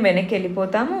 మేము వెనక్కి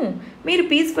వెళ్ళిపోతాము, మీరు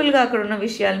పీస్ఫుల్గా అక్కడ ఉన్న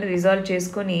విషయాలను రిజాల్వ్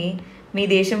చేసుకొని మీ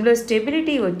దేశంలో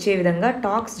స్టెబిలిటీ వచ్చే విధంగా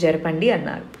టాక్స్ జరపండి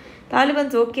అన్నారు.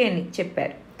 తాలిబన్స్ ఓకే అని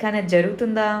చెప్పారు, కానీ అది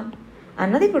జరుగుతుందా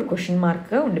అన్నది ఇప్పుడు క్వశ్చన్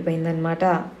మార్క్గా ఉండిపోయిందనమాట.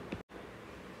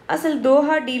 అసలు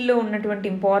దోహా డీల్లో ఉన్నటువంటి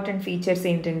ఇంపార్టెంట్ ఫీచర్స్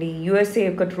ఏంటండి? యుఎస్ఏ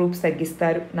యొక్క ట్రూప్స్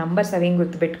తగ్గిస్తారు, నంబర్స్ అవేం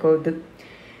గుర్తుపెట్టుకోవద్దు.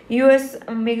 యుఎస్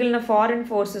మిగిలిన ఫారిన్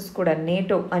ఫోర్సెస్ కూడా,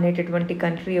 నేటో అనేటటువంటి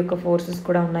కంట్రీ యొక్క ఫోర్సెస్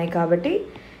కూడా ఉన్నాయి కాబట్టి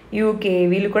యూకే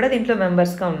వీళ్ళు కూడా దీంట్లో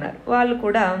మెంబర్స్గా ఉన్నారు, వాళ్ళు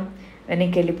కూడా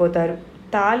వెనక్కి వెళ్ళిపోతారు.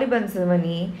 తాలిబన్స్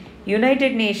అని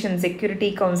యునైటెడ్ నేషన్ సెక్యూరిటీ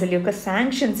కౌన్సిల్ యొక్క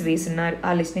శాంక్షన్స్ వేసున్నారు,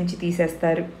 ఆ లిస్ట్ నుంచి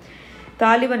తీసేస్తారు.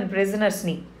 తాలిబాన్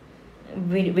ప్రిజనర్స్ని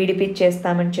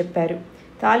విడిపించేస్తామని చెప్పారు.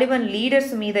 తాలిబాన్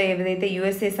లీడర్స్ మీద ఏదైతే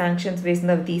యుఎస్ఏ శాంక్షన్స్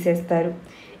వేసిందో అవి తీసేస్తారు.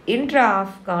 ఇంట్రా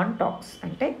ఆఫ్ఘాన్ టాక్స్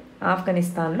అంటే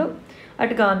ఆఫ్ఘనిస్తాన్లో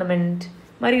అటు గవర్నమెంట్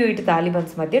మరియు ఇటు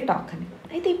తాలిబన్స్ మధ్య టాక్ అని.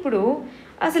 అయితే ఇప్పుడు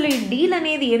అసలు ఈ డీల్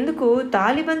అనేది ఎందుకు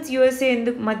తాలిబన్స్ యుఎస్ఏ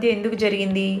మధ్య ఎందుకు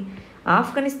జరిగింది?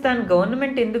 ఆఫ్ఘనిస్తాన్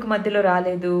గవర్నమెంట్ ఎందుకు మధ్యలో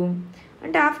రాలేదు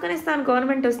అంటే, ఆఫ్ఘనిస్తాన్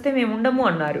గవర్నమెంట్ వస్తే మేము ఉండము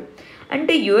అన్నారు.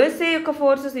 అంటే యుఎస్ఏ యొక్క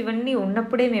ఫోర్సెస్ ఇవన్నీ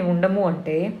ఉన్నప్పుడే మేము ఉండము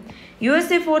అంటే,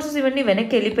 యుఎస్ఏ ఫోర్సెస్ ఇవన్నీ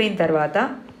వెనక్కి వెళ్ళిపోయిన తర్వాత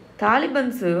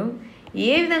తాలిబన్స్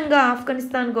ఏ విధంగా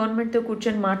ఆఫ్ఘనిస్తాన్ గవర్నమెంట్తో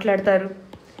కూర్చొని మాట్లాడతారు?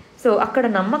 సో అక్కడ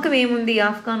నమ్మకం ఏముంది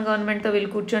ఆఫ్ఘాన్ గవర్నమెంట్తో వీళ్ళు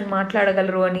కూర్చొని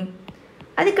మాట్లాడగలరు అని?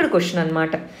 అది ఇక్కడ క్వశ్చన్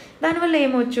అనమాట. దానివల్ల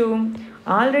ఏమవచ్చు,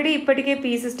 ఆల్రెడీ ఇప్పటికే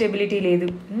పీస్ స్టెబిలిటీ లేదు,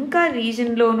 ఇంకా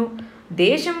రీజన్లోను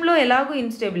దేశంలో ఎలాగో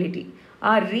ఇన్స్టెబిలిటీ,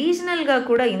 ఆ రీజనల్గా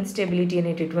కూడా ఇన్స్టెబిలిటీ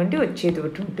అనేటటువంటి వచ్చేది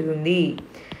ఉంటుంది.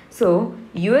 సో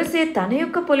యుఎస్ఏ తన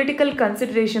యొక్క పొలిటికల్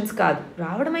కన్సిడరేషన్స్ కాదు,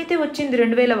 రావడం అయితే వచ్చింది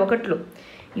 2001లో.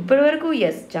 ఇప్పటి వరకు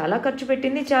చాలా ఖర్చు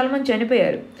పెట్టింది, చాలామంది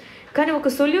చనిపోయారు, కానీ ఒక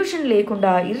సొల్యూషన్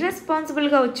లేకుండా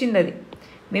ఇర్రెస్పాన్సిబుల్గా వచ్చింది. అది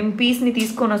మేము పీస్ని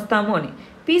తీసుకొని వస్తాము అని,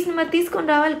 పీస్ని మరి తీసుకొని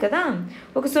రావాలి కదా,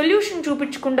 ఒక సొల్యూషన్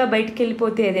చూపించకుండా బయటికి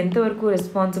వెళ్ళిపోతే అది ఎంతవరకు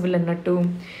రెస్పాన్సిబుల్ అన్నట్టు.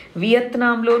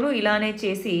 వియత్నాంలోనూ ఇలానే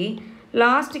చేసి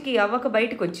లాస్ట్కి అవ్వక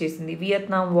బయటకు వచ్చేసింది,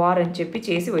 వియత్నాం వార్ అని చెప్పి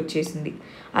చేసి వచ్చేసింది.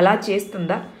 అలా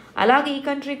చేస్తుందా? అలాగే ఈ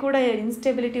కంట్రీ కూడా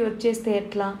ఇన్స్టెబిలిటీ వచ్చేస్తే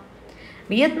ఎట్లా?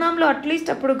 వియత్నాంలో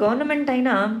అట్లీస్ట్ అప్పుడు గవర్నమెంట్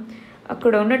అయినా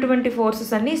అక్కడ ఉన్నటువంటి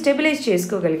ఫోర్సెస్ అన్నీ స్టెబిలైజ్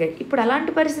చేసుకోగలిగాయి. ఇప్పుడు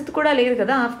అలాంటి పరిస్థితి కూడా లేదు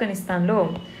కదా ఆఫ్ఘనిస్తాన్లో.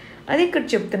 అది ఇక్కడ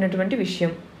చెప్తున్నటువంటి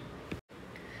విషయం.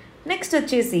 నెక్స్ట్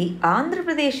వచ్చేసి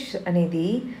ఆంధ్రప్రదేశ్ అనేది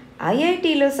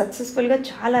ఐఐటీలో సక్సెస్ఫుల్గా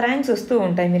చాలా ర్యాంక్స్ వస్తూ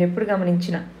ఉంటాయి, మీరు ఎప్పుడు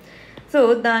గమనించిన. సో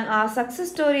ఆ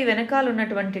సక్సెస్ స్టోరీ వెనకాల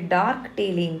ఉన్నటువంటి డార్క్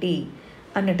టేల్ ఏంటి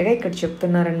అన్నట్టుగా ఇక్కడ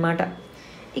చెప్తున్నారనమాట.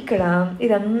 ఇక్కడ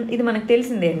ఇది మనకు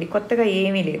తెలిసిందే అండి, కొత్తగా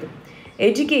ఏమీ లేదు.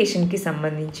 ఎడ్యుకేషన్కి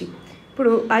సంబంధించి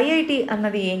ఇప్పుడు ఐఐటి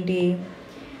అన్నది ఏంటి,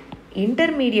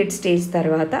 ఇంటర్మీడియట్ స్టేజ్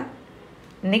తర్వాత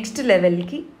నెక్స్ట్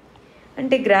లెవెల్కి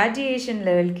అంటే గ్రాడ్యుయేషన్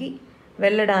లెవెల్కి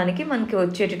వెళ్ళడానికి మనకి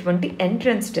వచ్చేటటువంటి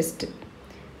ఎంట్రన్స్ టెస్ట్.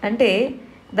 అంటే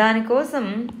దానికోసం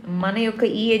మన యొక్క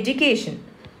ఈ ఎడ్యుకేషన్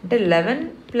అంటే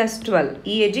 11+12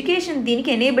 ఈ ఎడ్యుకేషన్ దీనికి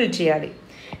ఎనేబుల్ చేయాలి.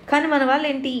 కానీ మన వాళ్ళు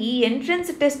ఏంటి, ఈ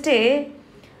ఎంట్రన్స్ టెస్టే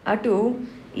అటు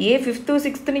 5th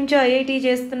 6th నుంచో ఐఐటి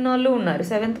చేస్తున్న వాళ్ళు ఉన్నారు,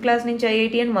 7th క్లాస్ నుంచి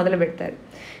ఐఐటి అని మొదలు పెడతారు.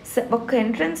 ఒక్క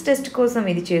ఎంట్రన్స్ టెస్ట్ కోసం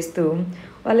ఇది చేస్తూ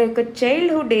వాళ్ళ యొక్క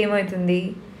చైల్డ్హుడ్ ఏమవుతుంది,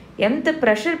 ఎంత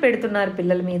ప్రెషర్ పెడుతున్నారు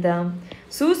పిల్లల మీద.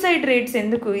 సూసైడ్ రేట్స్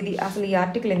ఎందుకు, ఇది అసలు ఈ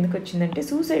ఆర్టికల్ ఎందుకు వచ్చిందంటే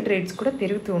సూసైడ్ రేట్స్ కూడా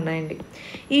పెరుగుతూ ఉన్నాయండి.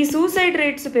 ఈ సూసైడ్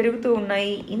రేట్స్ పెరుగుతూ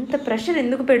ఉన్నాయి, ఇంత ప్రెషర్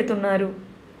ఎందుకు పెడుతున్నారు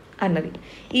అన్నది.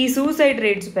 ఈ సూసైడ్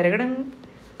రేట్స్ పెరగడం,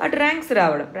 అటు ర్యాంక్స్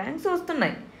రావడం, ర్యాంక్స్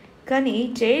వస్తున్నాయి, కానీ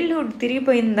చైల్డ్హుడ్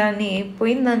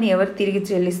పోయిన దాన్ని ఎవరు తిరిగి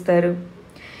చెల్లిస్తారు?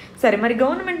 సరే, మరి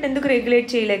గవర్నమెంట్ ఎందుకు రెగ్యులేట్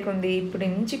చేయలేకుంది? ఇప్పుడు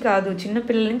నుంచి కాదు,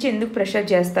 చిన్నపిల్లల నుంచి ఎందుకు ప్రెషర్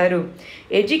చేస్తారు?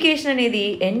 ఎడ్యుకేషన్ అనేది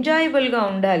ఎంజాయబుల్గా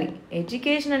ఉండాలి.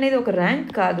 ఎడ్యుకేషన్ అనేది ఒక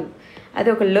ర్యాంక్ కాదు, అది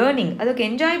ఒక లెర్నింగ్, అది ఒక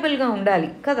ఎంజాయబుల్గా ఉండాలి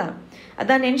కదా.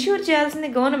 దాన్ని ఎన్ష్యూర్ చేయాల్సింది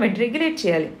గవర్నమెంట్, రెగ్యులేట్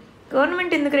చేయాలి.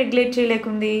 గవర్నమెంట్ ఎందుకు రెగ్యులేట్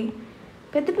చేయలేకుంది?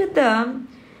 పెద్ద పెద్ద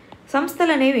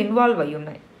సంస్థలు అనేవి ఇన్వాల్వ్ అయి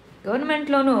ఉన్నాయి,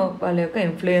 గవర్నమెంట్లోనూ వాళ్ళ యొక్క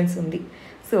ఇన్ఫ్లుయెన్స్ ఉంది.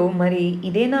 సో మరి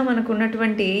ఇదేనా మనకు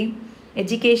ఉన్నటువంటి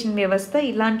ఎడ్యుకేషన్ వ్యవస్థ?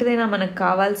 ఇలాంటిదైనా మనకు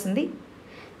కావాల్సింది?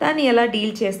 దాన్ని ఎలా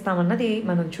డీల్ చేస్తామన్నది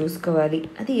మనం చూసుకోవాలి.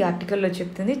 అది ఈ ఆర్టికల్లో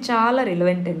చెప్తుంది, చాలా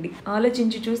రిలవెంట్ అండి,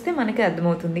 ఆలోచించి చూస్తే మనకి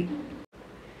అర్థమవుతుంది.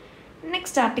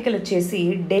 నెక్స్ట్ ఆర్టికల్ వచ్చేసి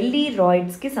ఢిల్లీ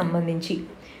రాయిట్స్కి సంబంధించి.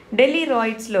 ఢిల్లీ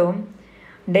రాయిట్స్లో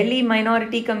ఢిల్లీ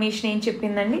మైనారిటీ కమిషన్ ఏం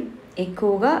చెప్పిందండి,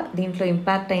 ఎక్కువగా దీంట్లో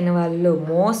ఇంపాక్ట్ అయిన వాళ్ళలో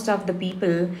మోస్ట్ ఆఫ్ ద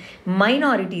పీపుల్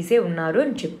మైనారిటీసే ఉన్నారు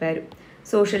అని చెప్పారు.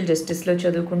 సోషల్ జస్టిస్లో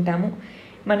చదువుకుంటాము,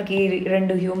 మనకి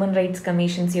 2 హ్యూమన్ రైట్స్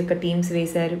కమిషన్స్ యొక్క టీమ్స్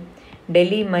వేశారు.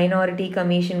 ఢిల్లీ మైనారిటీ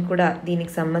కమిషన్ కూడా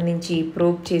దీనికి సంబంధించి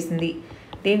ప్రోబ్ చేసింది.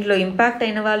 దీంట్లో ఇంపాక్ట్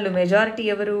అయిన వాళ్ళు మెజారిటీ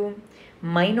ఎవరు,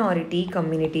 మైనారిటీ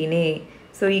కమ్యూనిటీనే.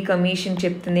 సో ఈ కమిషన్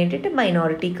చెప్తుంది ఏంటంటే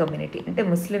మైనారిటీ కమ్యూనిటీ అంటే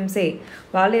ముస్లిమ్సే,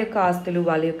 వాళ్ళ యొక్క ఆస్తులు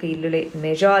వాళ్ళ యొక్క ఇల్లులే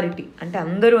మెజారిటీ, అంటే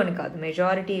అందరూ అని కాదు,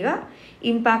 మెజారిటీగా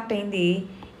ఇంపాక్ట్ అయింది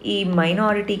ఈ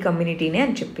మైనారిటీ కమ్యూనిటీనే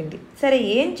అని చెప్పింది. సరే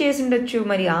ఏం చేసి ఉండొచ్చు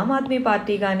మరి ఆమ్ ఆద్మీ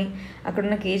పార్టీ కానీ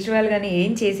అక్కడున్న కేజ్రీవాల్ కానీ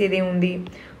ఏం చేసేదేముంది?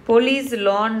 Police,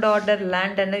 law and order,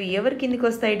 land అన్నవి ఎవరి కిందికి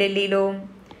వస్తాయి ఢిల్లీలో?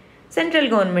 సెంట్రల్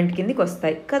గవర్నమెంట్ కిందికి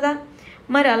వస్తాయి కదా.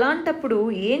 మరి అలాంటప్పుడు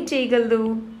ఏం చేయగలదు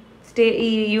ఈ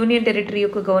యూనియన్ టెరిటరీ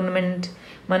యొక్క గవర్నమెంట్?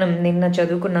 మనం నిన్న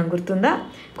చదువుకున్నాం గుర్తుందా?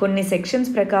 కొన్ని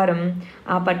సెక్షన్స్ ప్రకారం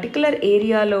ఆ పర్టికులర్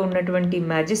ఏరియాలో ఉన్నటువంటి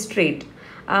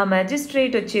ఆ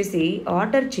మ్యాజిస్ట్రేట్ వచ్చేసి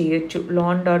ఆర్డర్ చేయొచ్చు లా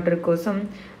అండ్ ఆర్డర్ కోసం.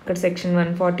 అక్కడ సెక్షన్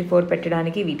 144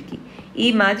 పెట్టడానికి వీటికి ఈ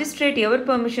మ్యాజిస్ట్రేట్ ఎవరు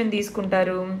పర్మిషన్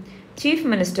తీసుకుంటారు? చీఫ్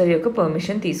మినిస్టర్ యొక్క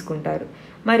పర్మిషన్ తీసుకుంటారు.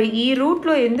 మరి ఈ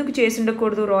రూట్లో ఎందుకు చేసి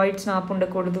ఉండకూడదు? రాయిట్స్ని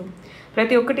ఆపుండకూడదు?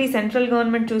 ప్రతి ఒక్కటి సెంట్రల్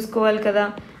గవర్నమెంట్ చూసుకోవాలి కదా.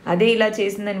 అదే ఇలా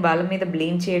చేసిందని వాళ్ళ మీద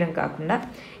బ్లేమ్ చేయడం కాకుండా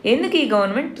ఎందుకు ఈ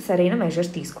గవర్నమెంట్ సరైన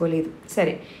మెజర్స్ తీసుకోలేదు?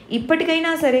 సరే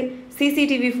ఇప్పటికైనా సరే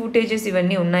సీసీటీవీ ఫుటేజెస్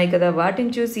ఇవన్నీ ఉన్నాయి కదా,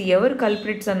 వాటిని చూసి ఎవరు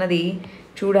కల్ప్రిట్స్ అన్నది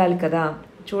చూడాలి కదా.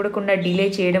 చూడకుండా డిలే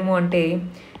చేయడము అంటే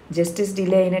జస్టిస్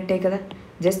డిలే అయినట్టే కదా.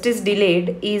 Justice delayed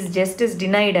is justice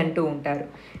denied అంటూ ఉంటారు.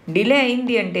 డిలే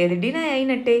అయింది అంటే అది డినై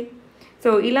అయినట్టే. సో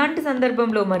ఇలాంటి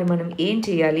సందర్భంలో మరి మనం ఏం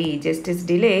చేయాలి? జస్టిస్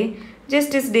డిలే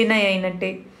జస్టిస్ డినై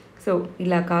అయినట్టే. సో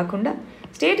ఇలా కాకుండా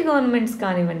స్టేట్ గవర్నమెంట్స్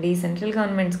కానివ్వండి, సెంట్రల్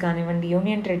గవర్నమెంట్స్ కానివ్వండి,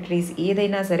 యూనియన్ టెరిటరీస్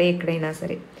ఏదైనా సరే, ఎక్కడైనా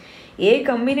సరే, ఏ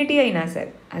కమ్యూనిటీ అయినా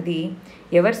సరే, అది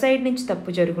ఎవరి సైడ్ నుంచి తప్పు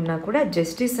జరుగున్నా కూడా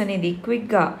జస్టిస్ అనేది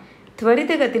క్విక్గా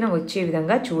త్వరితగతిన వచ్చే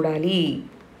విధంగా చూడాలి.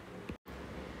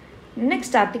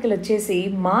 నెక్స్ట్ ఆర్టికల్ వచ్చేసి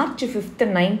March 5,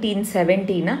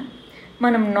 1970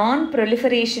 మనం నాన్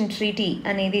ప్రొలిఫరేషన్ ట్రీటీ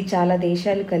అనేది చాలా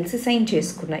దేశాలు కలిసి సైన్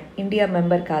చేసుకున్నాయి. ఇండియా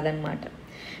మెంబర్ కాదనమాట.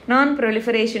 నాన్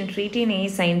ప్రొలిఫరేషన్ ట్రీటీని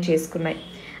సైన్ చేసుకున్నాయి.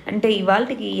 అంటే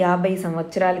ఇవాళకి 50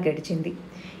 సంవత్సరాలు గడిచింది.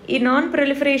 ఈ నాన్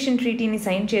ప్రొలిఫరేషన్ ట్రీటీని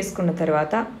సైన్ చేసుకున్న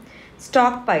తర్వాత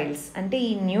స్టాక్ పైల్స్ అంటే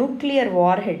ఈ న్యూక్లియర్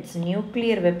వార్ హెడ్స్,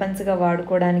 న్యూక్లియర్ వెపన్స్గా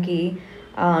వాడుకోవడానికి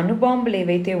ఆ అణుబాంబులు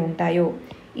ఏవైతే ఉంటాయో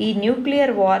ఈ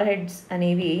న్యూక్లియర్ వార్ హెడ్స్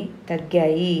అనేవి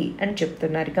తగ్గాయి అని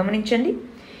చెప్తున్నారు. గమనించండి,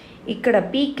 ఇక్కడ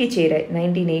పీక్కి చేరాయి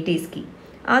 1980s.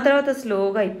 ఆ తర్వాత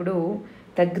స్లోగా ఇప్పుడు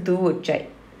తగ్గుతూ వచ్చాయి.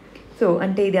 సో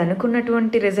అంటే ఇది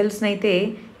అనుకున్నటువంటి రిజల్ట్స్ని అయితే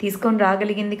తీసుకొని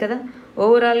రాగలిగింది కదా.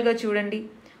 ఓవరాల్గా చూడండి,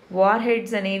 వార్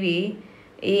హెడ్స్ అనేవి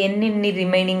ఎన్ని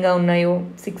రిమైనింగ్గా ఉన్నాయో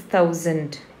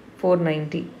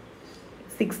 6,490,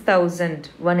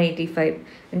 6,185.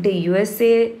 అంటే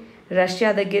యుఎస్ఏ, రష్యా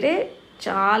దగ్గరే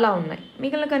చాలా ఉన్నాయి.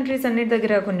 మిగిలిన కంట్రీస్ అన్నిటి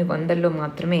దగ్గర కొన్ని వందల్లో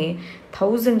మాత్రమే,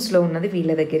 థౌజండ్స్లో ఉన్నది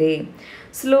వీళ్ళ దగ్గరే.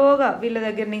 స్లోగా వీళ్ళ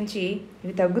దగ్గర నుంచి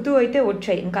ఇవి తగ్గుతూ అయితే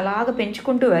వచ్చాయి, ఇంకా అలాగా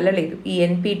పెంచుకుంటూ వెళ్ళలేదు ఈ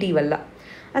ఎన్పిటి వల్ల.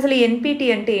 అసలు ఈ ఎన్పిటి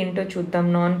అంటే ఏంటో చూద్దాం.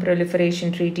 నాన్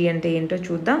ప్రొలిఫరేషన్ ట్రీటీ అంటే ఏంటో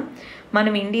చూద్దాం.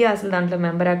 మనం ఇండియా అసలు దాంట్లో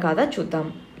మెంబరా కాదా చూద్దాం.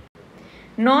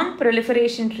 నాన్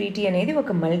ప్రొలిఫరేషన్ ట్రీటీ అనేది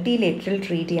ఒక మల్టీలేటరల్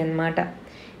ట్రీటీ అన్నమాట.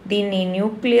 దీన్ని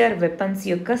న్యూక్లియర్ వెపన్స్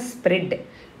యొక్క స్ప్రెడ్,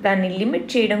 దాన్ని లిమిట్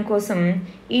చేయడం కోసం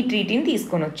ఈ ట్రీటీని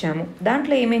తీసుకొని వచ్చాము.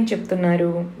 దాంట్లో ఏమేమి చెప్తున్నారు?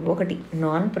 ఒకటి,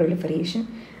 నాన్ ప్రొలిఫరేషన్,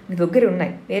 మీ దగ్గర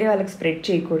ఉన్నాయి వేరే వాళ్ళకి స్ప్రెడ్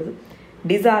చేయకూడదు.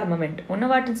 డిజార్మమెంట్, ఉన్న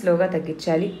వాటిని స్లోగా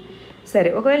తగ్గించాలి. సరే,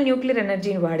 ఒకవేళ న్యూక్లియర్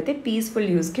ఎనర్జీని వాడితే పీస్ఫుల్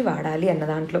యూస్కి వాడాలి అన్న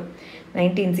దాంట్లో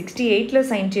 1968లో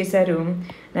సైన్ చేశారు.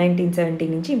 1970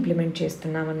 నుంచి ఇంప్లిమెంట్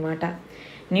చేస్తున్నాం అన్నమాట.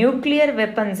 న్యూక్లియర్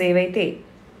వెపన్స్ ఏవైతే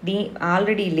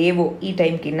ఆల్రెడీ లేవో ఈ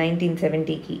టైంకి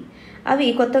 1970కి, అవి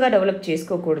కొత్తగా డెవలప్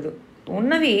చేసుకోకూడదు.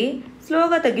 ఉన్నవి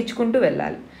స్లోగా తగ్గించుకుంటూ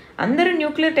వెళ్ళాలి. అందరూ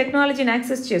న్యూక్లియర్ టెక్నాలజీని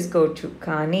యాక్సెస్ చేసుకోవచ్చు,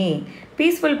 కానీ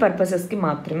పీస్ఫుల్ పర్పసెస్కి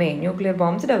మాత్రమే. న్యూక్లియర్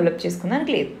బాంబ్స్ డెవలప్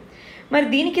చేసుకోవడానికి లేదు. మరి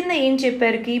దీని కింద ఏం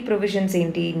చెప్పారు? కీ ప్రొవిజన్స్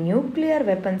ఏంటి? న్యూక్లియర్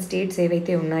వెపన్ స్టేట్స్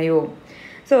ఏవైతే ఉన్నాయో,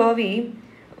 సో అవి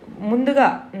ముందుగా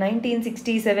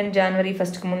 1967 January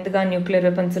 1కు ముందుగా న్యూక్లియర్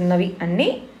వెపన్స్ ఉన్నవి అన్నీ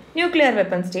న్యూక్లియర్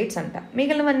వెపన్ స్టేట్స్ అంట.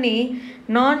 మిగిలినవన్నీ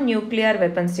నాన్ న్యూక్లియర్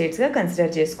వెపన్ స్టేట్స్గా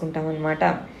కన్సిడర్ చేసుకుంటాం అన్నమాట.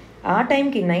 ఆ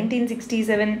టైంకి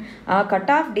 1967 ఆ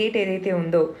కట్ ఆఫ్ డేట్ ఏదైతే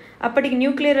ఉందో అప్పటికి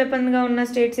న్యూక్లియర్ వెపన్గా ఉన్న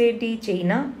స్టేట్స్ ఏంటి?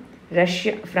 China,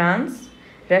 Russia, France,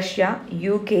 Russia,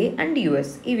 UK and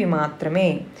US. ఇవి మాత్రమే.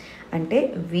 అంటే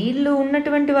వీళ్ళు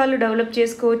ఉన్నటువంటి వాళ్ళు డెవలప్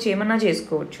చేసుకోవచ్చు, ఏమన్నా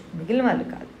చేసుకోవచ్చు, మిగిలిన వాళ్ళు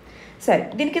కాదు. సరే,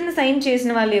 దీని కింద సైన్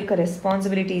చేసిన వాళ్ళ యొక్క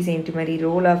రెస్పాన్సిబిలిటీస్ ఏంటి? మరి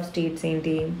రోల్ ఆఫ్ స్టేట్స్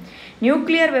ఏంటి?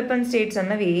 న్యూక్లియర్ వెపన్ స్టేట్స్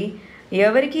అన్నవి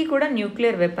ఎవరికి కూడా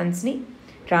న్యూక్లియర్ వెపన్స్ని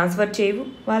ట్రాన్స్ఫర్ చేయవు,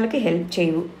 వాళ్ళకి హెల్ప్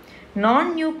చేయవు. నాన్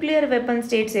న్యూక్లియర్ వెపన్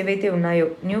స్టేట్స్ ఏవైతే ఉన్నాయో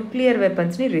nuclear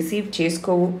వెపన్స్ని receive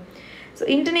చేసుకోవు. So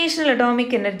international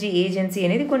atomic energy agency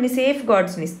అనేది కొన్ని సేఫ్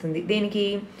గార్డ్స్ని ఇస్తుంది. దేనికి?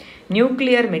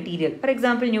 Nuclear material, for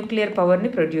example nuclear పవర్ని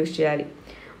ప్రొడ్యూస్ చేయాలి.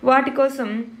 వాటి కోసం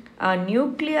ఆ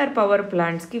న్యూక్లియర్ పవర్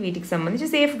ప్లాంట్స్కి వీటికి సంబంధించి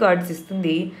సేఫ్ గార్డ్స్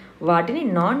ఇస్తుంది. వాటిని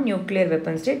నాన్ న్యూక్లియర్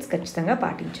వెపన్ స్టేట్స్ ఖచ్చితంగా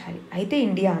పాటించాలి. అయితే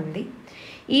ఇండియా అంది,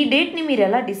 ఈ డేట్ని మీరు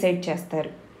ఎలా డిసైడ్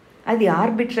చేస్తారు? అది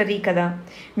ఆర్బిట్రరీ కదా.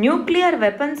 న్యూక్లియర్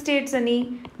వెపన్ స్టేట్స్ అని,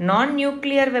 నాన్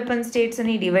న్యూక్లియర్ వెపన్ స్టేట్స్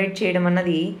అని డివైడ్ చేయడం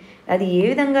అన్నది అది ఏ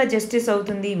విధంగా జస్టిస్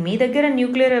అవుతుంది? మీ దగ్గర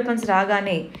న్యూక్లియర్ వెపన్స్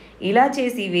రాగానే ఇలా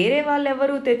చేసి వేరే వాళ్ళు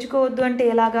ఎవరు తెచ్చుకోవద్దు అంటే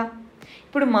ఎలాగా?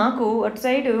 ఇప్పుడు మాకు అటు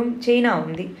సైడ్ చైనా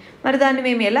ఉంది, మరి దాన్ని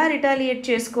మేము ఎలా రిటాలియేట్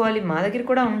చేసుకోవాలి? మా దగ్గర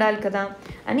కూడా ఉండాలి కదా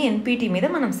అని ఎన్పిటి మీద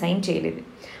మనం సైన్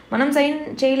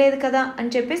చేయలేదు కదా అని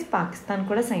చెప్పేసి పాకిస్తాన్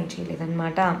కూడా సైన్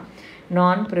చేయలేదన్నమాట,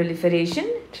 నాన్ ప్రొలిఫరేషన్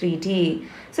ట్రీటీ.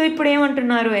 సో ఇప్పుడు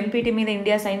ఏమంటున్నారు? ఎన్పిటి మీద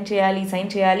ఇండియా సైన్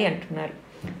చేయాలి అంటున్నారు.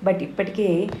 బట్ ఇప్పటికే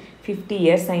 50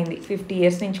 years అయింది. 50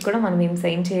 years నుంచి కూడా మనం ఏం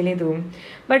సైన్ చేయలేదు.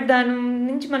 బట్ దాని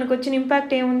నుంచి మనకు వచ్చిన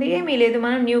ఇంపాక్ట్ ఏముంది? ఏమీ లేదు.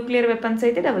 మనం న్యూక్లియర్ వెపన్స్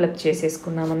అయితే డెవలప్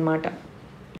చేసేసుకున్నాం అన్నమాట.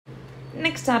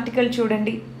 నెక్స్ట్ ఆర్టికల్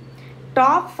చూడండి.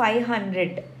 టాప్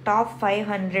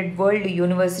 500 వరల్డ్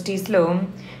యూనివర్సిటీస్లో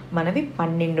మనవి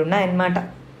 12 ఉన్నాయన్నమాట.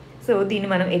 సో దీన్ని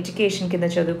మనం ఎడ్యుకేషన్ కింద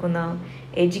చదువుకుందాం.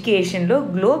 ఎడ్యుకేషన్లో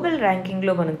గ్లోబల్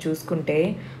ర్యాంకింగ్లో మనం చూసుకుంటే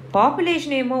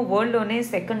పాపులేషన్ ఏమో వరల్డ్లోనే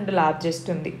సెకండ్ లార్జెస్ట్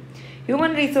ఉంది.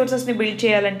 హ్యూమన్ రీసోర్సెస్ని బిల్డ్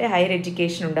చేయాలంటే హైయర్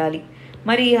ఎడ్యుకేషన్ ఉండాలి.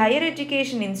 మరి ఈ హైయర్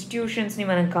ఎడ్యుకేషన్ ఇన్స్టిట్యూషన్స్ని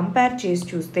మనం కంపేర్ చేసి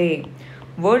చూస్తే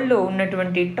వరల్డ్లో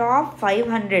ఉన్నటువంటి టాప్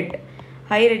 500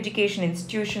 హైయర్ ఎడ్యుకేషన్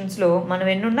ఇన్స్టిట్యూషన్స్లో మనం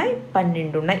ఎన్ని ఉన్నాయి?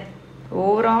 12 ఉన్నాయి.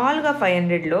 ఓవరాల్గా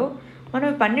 500లో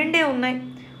మనవి 12 ఉన్నాయి.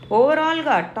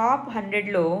 ఓవరాల్గా టాప్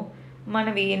 100లో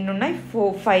మనవి ఎన్ని ఉన్నాయి?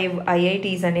 5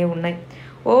 IITs అనేవి ఉన్నాయి.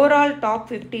 ఓవరాల్ టాప్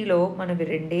 50లో మనవి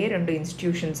 2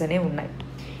 ఇన్స్టిట్యూషన్స్ అనేవి ఉన్నాయి.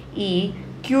 ఈ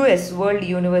QS వరల్డ్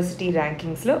యూనివర్సిటీ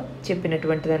ర్యాంకింగ్స్లో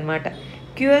చెప్పినటువంటిది అనమాట.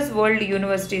 QS వరల్డ్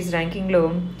యూనివర్సిటీస్ ర్యాంకింగ్లో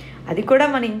అది కూడా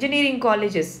మన ఇంజనీరింగ్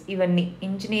కాలేజెస్, ఇవన్నీ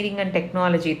ఇంజనీరింగ్ అండ్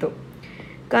టెక్నాలజీతో.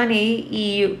 కానీ ఈ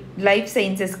లైఫ్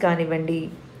సైన్సెస్ కానివ్వండి,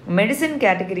 మెడిసిన్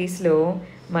కేటగిరీస్లో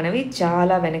మనవి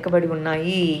చాలా వెనకబడి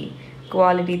ఉన్నాయి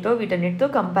క్వాలిటీతో, వీటన్నిటితో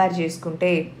కంపేర్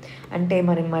చేసుకుంటే. అంటే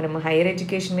మనం హైయర్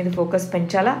ఎడ్యుకేషన్ మీద ఫోకస్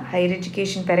పెంచాలా? హైయర్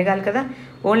ఎడ్యుకేషన్ పెరగాలి కదా.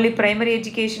 ఓన్లీ ప్రైమరీ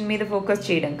ఎడ్యుకేషన్ మీద ఫోకస్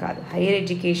చేయడం కాదు, హైయర్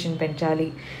ఎడ్యుకేషన్ పెంచాలి.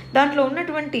 దాంట్లో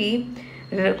ఉన్నటువంటి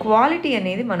క్వాలిటీ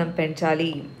అనేది మనం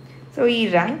పెంచాలి. సో ఈ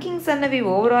ర్యాంకింగ్స్ అన్నవి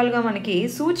ఓవరాల్గా మనకి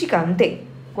సూచిక అంతే,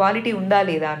 క్వాలిటీ ఉందా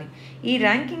లేదా అని. ఈ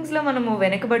ర్యాంకింగ్స్లో మనము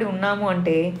వెనకబడి ఉన్నాము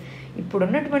అంటే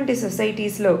ఇప్పుడున్నటువంటి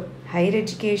సొసైటీస్లో హైయర్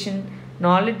ఎడ్యుకేషన్,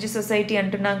 నాలెడ్జ్ సొసైటీ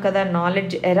అంటున్నాం కదా,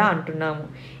 నాలెడ్జ్ ఎరా అంటున్నాము.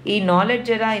 ఈ నాలెడ్జ్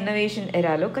ఎరా, ఇన్నోవేషన్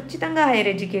ఎరాలో ఖచ్చితంగా హైయర్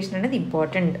ఎడ్యుకేషన్ అనేది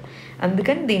ఇంపార్టెంట్.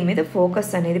 అందుకని దీని మీద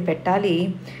ఫోకస్ అనేది పెట్టాలి.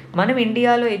 మనం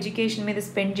ఇండియాలో ఎడ్యుకేషన్ మీద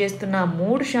స్పెండ్ చేస్తున్న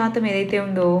 3% ఏదైతే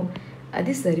ఉందో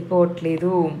అది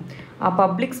సరిపోవట్లేదు. ఆ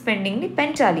పబ్లిక్ స్పెండింగ్ని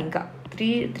పెంచాలి. ఇంకా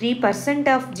 3%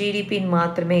 ఆఫ్ జీడిపిని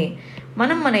మాత్రమే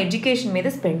మన ఎడ్యుకేషన్ మీద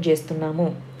స్పెండ్ చేస్తున్నాము,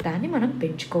 దాన్ని మనం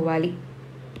పెంచుకోవాలి.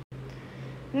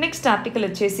 నెక్స్ట్ ఆర్టికల్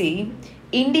వచ్చేసి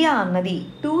ఇండియా అన్నది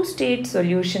 2 స్టేట్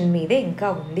సొల్యూషన్ మీదే ఇంకా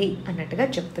ఉంది అన్నట్టుగా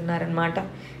చెప్తున్నారనమాట.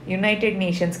 యునైటెడ్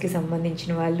నేషన్స్కి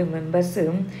సంబంధించిన వాళ్ళు మెంబర్స్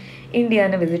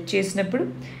ఇండియాను విజిట్ చేసినప్పుడు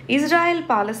ఇజ్రాయెల్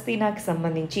పాలస్తీనాకి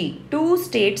సంబంధించి 2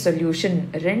 స్టేట్ సొల్యూషన్,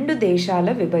 2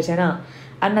 దేశాల విభజన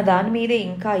అన్న దాని మీదే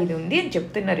ఇంకా ఇది ఉంది అని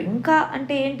చెప్తున్నారు. ఇంకా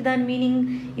అంటే ఏంటి దాని మీనింగ్?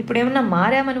 ఇప్పుడు ఏమన్నా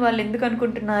మారామని వాళ్ళు ఎందుకు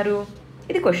అనుకుంటున్నారు?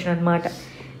 ఇది క్వశ్చన్ అనమాట.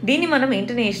 దీన్ని మనం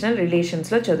ఇంటర్నేషనల్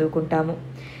రిలేషన్స్లో చదువుకుంటాము.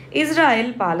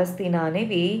 ఇజ్రాయెల్ పాలస్తీనా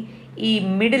అనేవి ఈ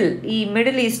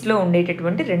మిడిల్ ఈస్ట్లో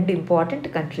ఉండేటటువంటి 2 ఇంపార్టెంట్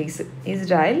కంట్రీస్.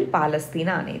 ఇజ్రాయెల్,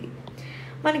 పాలస్తీనా అనేది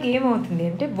మనకి ఏమవుతుంది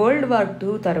అంటే World War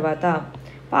II తర్వాత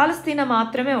పాలస్తీనా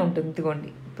మాత్రమే ఉంటుంది. ఇదిగోండి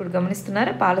ఇప్పుడు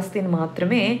గమనిస్తున్నారా, పాలస్తీనా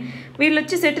మాత్రమే వీళ్ళు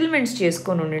వచ్చి సెటిల్మెంట్స్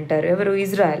చేసుకొని ఉండింటారు. ఎవరు?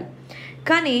 ఇజ్రాయెల్.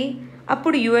 కానీ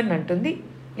అప్పుడు UN అంటుంది,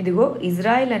 ఇదిగో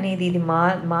ఇజ్రాయెల్ అనేది ఇది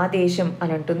మా దేశం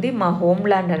అని అంటుంది, మా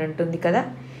హోమ్ల్యాండ్ అని అంటుంది కదా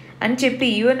అని చెప్పి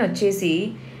UN వచ్చేసి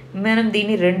మనం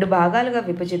దీన్ని 2 భాగాలుగా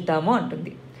విభజిద్దాము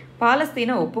అంటుంది.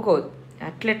 పాలస్తీనా ఒప్పుకోదు,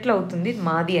 అట్లెట్లా అవుతుంది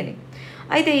మాది అని.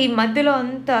 అయితే ఈ మధ్యలో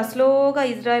అంతా స్లోగా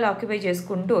ఇజ్రాయెల్ ఆక్యుపై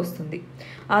చేసుకుంటూ వస్తుంది.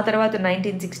 ఆ తర్వాత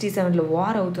 1967లో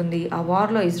వార్ అవుతుంది. ఆ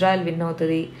వార్లో ఇజ్రాయెల్ విన్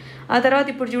అవుతుంది. ఆ తర్వాత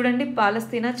ఇప్పుడు చూడండి,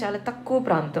 పాలస్తీనా చాలా తక్కువ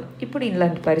ప్రాంతం, ఇప్పుడు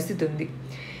ఇలాంటి పరిస్థితి ఉంది.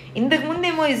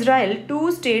 ఇంతకుముందేమో ఇజ్రాయెల్ 2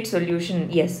 స్టేట్ సొల్యూషన్,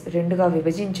 2గా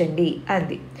విభజించండి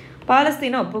అంది.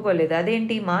 పాలస్తీనా ఒప్పుకోలేదు.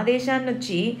 అదేంటి, మా దేశాన్ని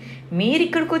వచ్చి మీరు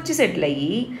ఇక్కడికి వచ్చి సెటిల్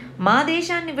అయ్యి మా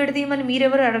దేశాన్ని విడదీయమని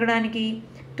మీరెవరు అడగడానికి?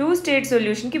 2 స్టేట్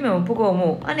సొల్యూషన్కి మేము ఒప్పుకోము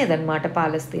అనేదన్నమాట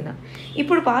పాలస్తీనా.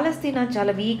 ఇప్పుడు పాలస్తీనా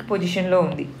చాలా వీక్ పొజిషన్లో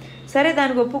ఉంది. సరే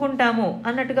దానికి ఒప్పుకుంటాము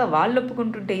అన్నట్టుగా వాళ్ళు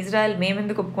ఒప్పుకుంటుంటే ఇజ్రాయెల్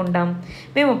మేమెందుకు ఒప్పుకుంటాం,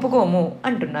 మేము ఒప్పుకోము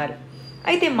అంటున్నారు.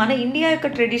 అయితే మన ఇండియా యొక్క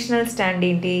ట్రెడిషనల్ స్టాండ్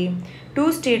ఏంటి? 2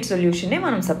 స్టేట్ సొల్యూషన్నే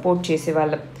మనం సపోర్ట్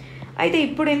చేసేవాళ్ళం. అయితే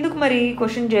ఇప్పుడు ఎందుకు మరి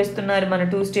క్వశ్చన్ చేస్తున్నారు మన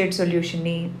 2 స్టేట్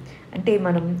సొల్యూషన్ని? అంటే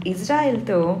మనం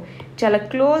ఇజ్రాయెల్తో చాలా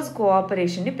క్లోజ్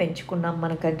కోఆపరేషన్ని పెంచుకున్నాం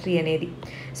మన కంట్రీ అనేది.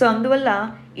 సో అందువల్ల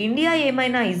ఇండియా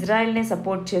ఏమైనా ఇజ్రాయెల్నే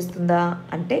సపోర్ట్ చేస్తుందా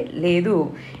అంటే లేదు.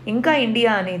 ఇంకా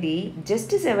ఇండియా అనేది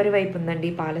జస్టిస్ ఎవరి వైపు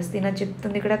ఉందండి? పాలస్తీనా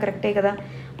చెప్తుంది ఇక్కడ, కరెక్టే కదా.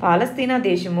 పాలస్తీనా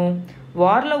దేశము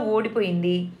వార్లో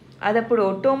ఓడిపోయింది, అది అప్పుడు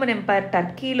ఒట్టోమన్ ఎంపైర్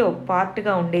టర్కీలో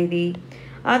పార్ట్గా ఉండేది.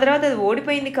 ఆ తర్వాత అది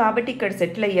ఓడిపోయింది కాబట్టి ఇక్కడ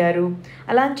సెటిల్ అయ్యారు.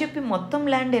 అలా అని చెప్పి మొత్తం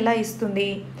ల్యాండ్ ఎలా ఇస్తుంది?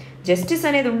 జస్టిస్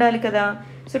అనేది ఉండాలి కదా.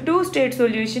 సో 2 స్టేట్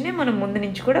సొల్యూషనే మనం ముందు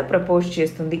నుంచి కూడా ప్రపోజ్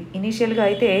చేస్తుంది. ఇనీషియల్గా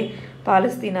అయితే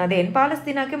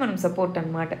పాలస్తీనాకే మనం సపోర్ట్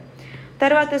అనమాట.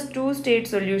 తర్వాత 2 స్టేట్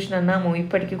సొల్యూషన్ అన్నాము.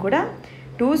 ఇప్పటికీ కూడా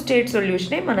 2 స్టేట్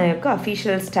సొల్యూషనే మన యొక్క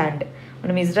అఫీషియల్ స్టాండ్.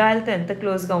 మనం ఇజ్రాయెల్తో ఎంత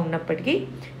క్లోజ్గా ఉన్నప్పటికీ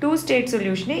 2 స్టేట్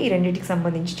సొల్యూషనే ఈ రెండింటికి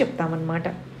సంబంధించి చెప్తామన్నమాట.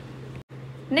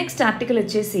 నెక్స్ట్ ఆర్టికల్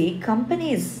వచ్చేసి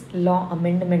కంపెనీస్ లా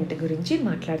అమెండ్మెంట్ గురించి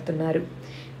మాట్లాడుతున్నారు.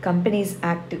 కంపెనీస్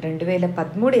యాక్ట్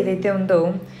 2013 ఏదైతే ఉందో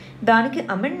దానికి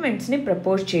అమెండ్మెంట్స్ని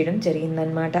ప్రపోజ్ చేయడం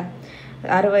జరిగిందనమాట.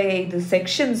 65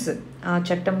 సెక్షన్స్, ఆ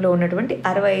చట్టంలో ఉన్నటువంటి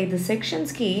 65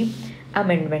 సెక్షన్స్కి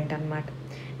అమెండ్మెంట్ అనమాట.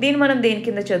 దీన్ని మనం దేని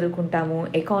కింద చదువుకుంటాము?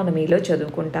 ఎకానమీలో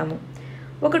చదువుకుంటాము.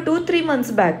 ఒక 2-3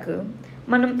 మంత్స్ బ్యాక్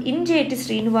మనం ఇంజేటి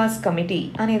శ్రీనివాస్ కమిటీ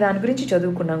అనే దాని గురించి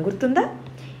చదువుకున్నాం, గుర్తుందా?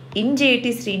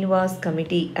 ఇంజేటి శ్రీనివాస్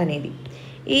కమిటీ అనేది.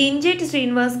 ఈ ఇంజేటి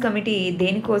శ్రీనివాస్ కమిటీ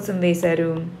దేనికోసం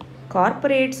వేశారు?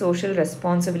 కార్పొరేట్ సోషల్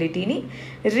రెస్పాన్సిబిలిటీని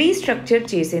రీస్ట్రక్చర్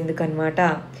చేసేందుకు అనమాట.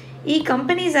 ఈ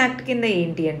కంపెనీస్ యాక్ట్ కింద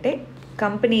ఏంటి అంటే,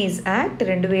 కంపెనీస్ యాక్ట్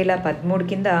 2013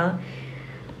 కింద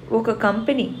ఒక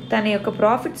కంపెనీ తన యొక్క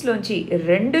ప్రాఫిట్స్లోంచి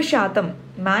 2%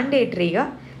 మ్యాండేటరీగా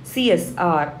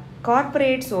సిఎస్ఆర్,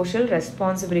 కార్పొరేట్ సోషల్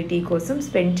రెస్పాన్సిబిలిటీ కోసం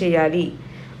స్పెండ్ చేయాలి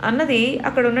అన్నది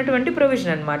అక్కడ ఉన్నటువంటి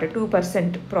ప్రొవిజన్ అనమాట.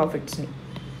 2% ప్రాఫిట్స్ని,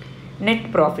 నెట్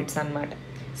ప్రాఫిట్స్ అన్నమాట.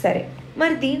 సరే,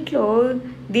 మరి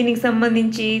దీనికి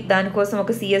సంబంధించి దానికోసం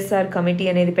ఒక సిఎస్ఆర్ కమిటీ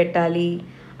అనేది పెట్టాలి.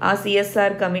 ఆ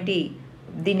సిఎస్ఆర్ కమిటీ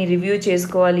దీన్ని రివ్యూ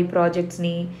చేసుకోవాలి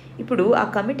ప్రాజెక్ట్స్ని. ఇప్పుడు ఆ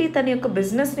కమిటీ తన యొక్క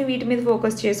బిజినెస్ని వీటి మీద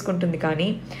ఫోకస్ చేసుకుంటుంది, కానీ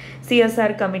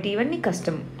సిఎస్ఆర్ కమిటీ ఇవన్నీ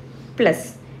కష్టం. ప్లస్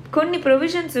కొన్ని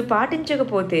ప్రొవిజన్స్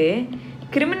పాటించకపోతే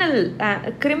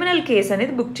క్రిమినల్ కేసు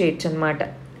అనేది బుక్ చేయొచ్చు అనమాట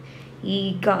ఈ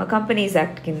కంపెనీస్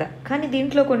యాక్ట్ కింద. కానీ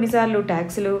దీంట్లో కొన్నిసార్లు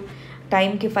ట్యాక్సులు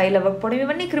టైంకి ఫైల్ అవ్వకపోవడం,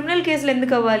 ఇవన్నీ క్రిమినల్ కేసులు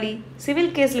ఎందుకు అవ్వాలి? సివిల్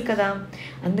కేసులు కదా.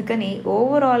 అందుకని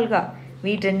ఓవరాల్గా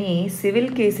వీటిని సివిల్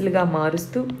కేసులుగా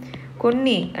మారుస్తూ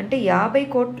కొన్ని అంటే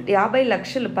 50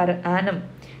 లక్షలు పర్ యానం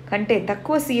కంటే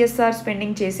తక్కువ సిఎస్ఆర్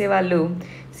స్పెండింగ్ చేసేవాళ్ళు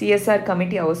సిఎస్ఆర్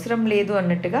కమిటీ అవసరం లేదు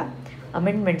అన్నట్టుగా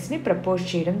అమెండ్మెంట్స్ని ప్రపోజ్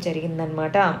చేయడం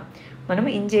జరిగిందనమాట. మనం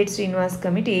ఇంజేటి శ్రీనివాస్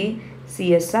కమిటీ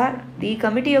సిఎస్ఆర్, ఈ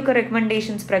కమిటీ యొక్క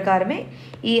రికమెండేషన్స్ ప్రకారమే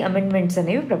ఈ అమెండ్మెంట్స్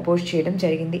అనేవి ప్రపోజ్ చేయడం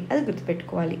జరిగింది. అది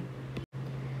గుర్తుపెట్టుకోవాలి.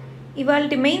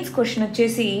 ఇవాళ మెయిన్స్ క్వశ్చన్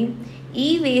వచ్చేసి ఈ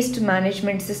వేస్ట్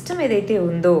మేనేజ్మెంట్ సిస్టమ్ ఏదైతే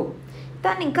ఉందో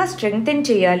దాన్ని ఇంకా స్ట్రెంగ్తెన్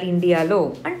చేయాలి ఇండియాలో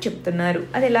అని చెప్తున్నారు.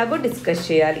 అది ఎలాగో డిస్కస్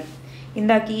చేయాలి.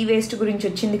 ఇందాక ఈ వేస్ట్ గురించి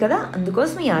వచ్చింది కదా,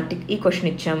 అందుకోసం ఈ క్వశ్చన్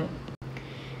ఇచ్చాము.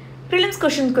 ప్రిలిమ్స్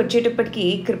క్వశ్చన్కి వచ్చేటప్పటికి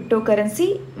క్రిప్టో కరెన్సీ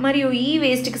మరియు ఈ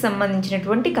వేస్ట్కి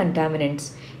సంబంధించినటువంటి కంటామినెంట్స్,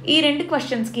 ఈ 2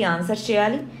 క్వశ్చన్స్కి ఆన్సర్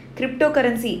చేయాలి. క్రిప్టో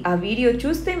కరెన్సీ ఆ వీడియో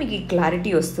చూస్తే మీకు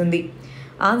క్లారిటీ వస్తుంది.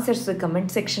 ఆన్సర్స్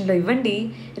కమెంట్ సెక్షన్లో ఇవ్వండి.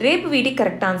 రేపు వీటికి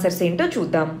కరెక్ట్ ఆన్సర్స్ ఏంటో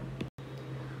చూద్దాం.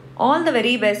 All the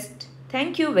very best.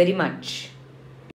 Thank you very much.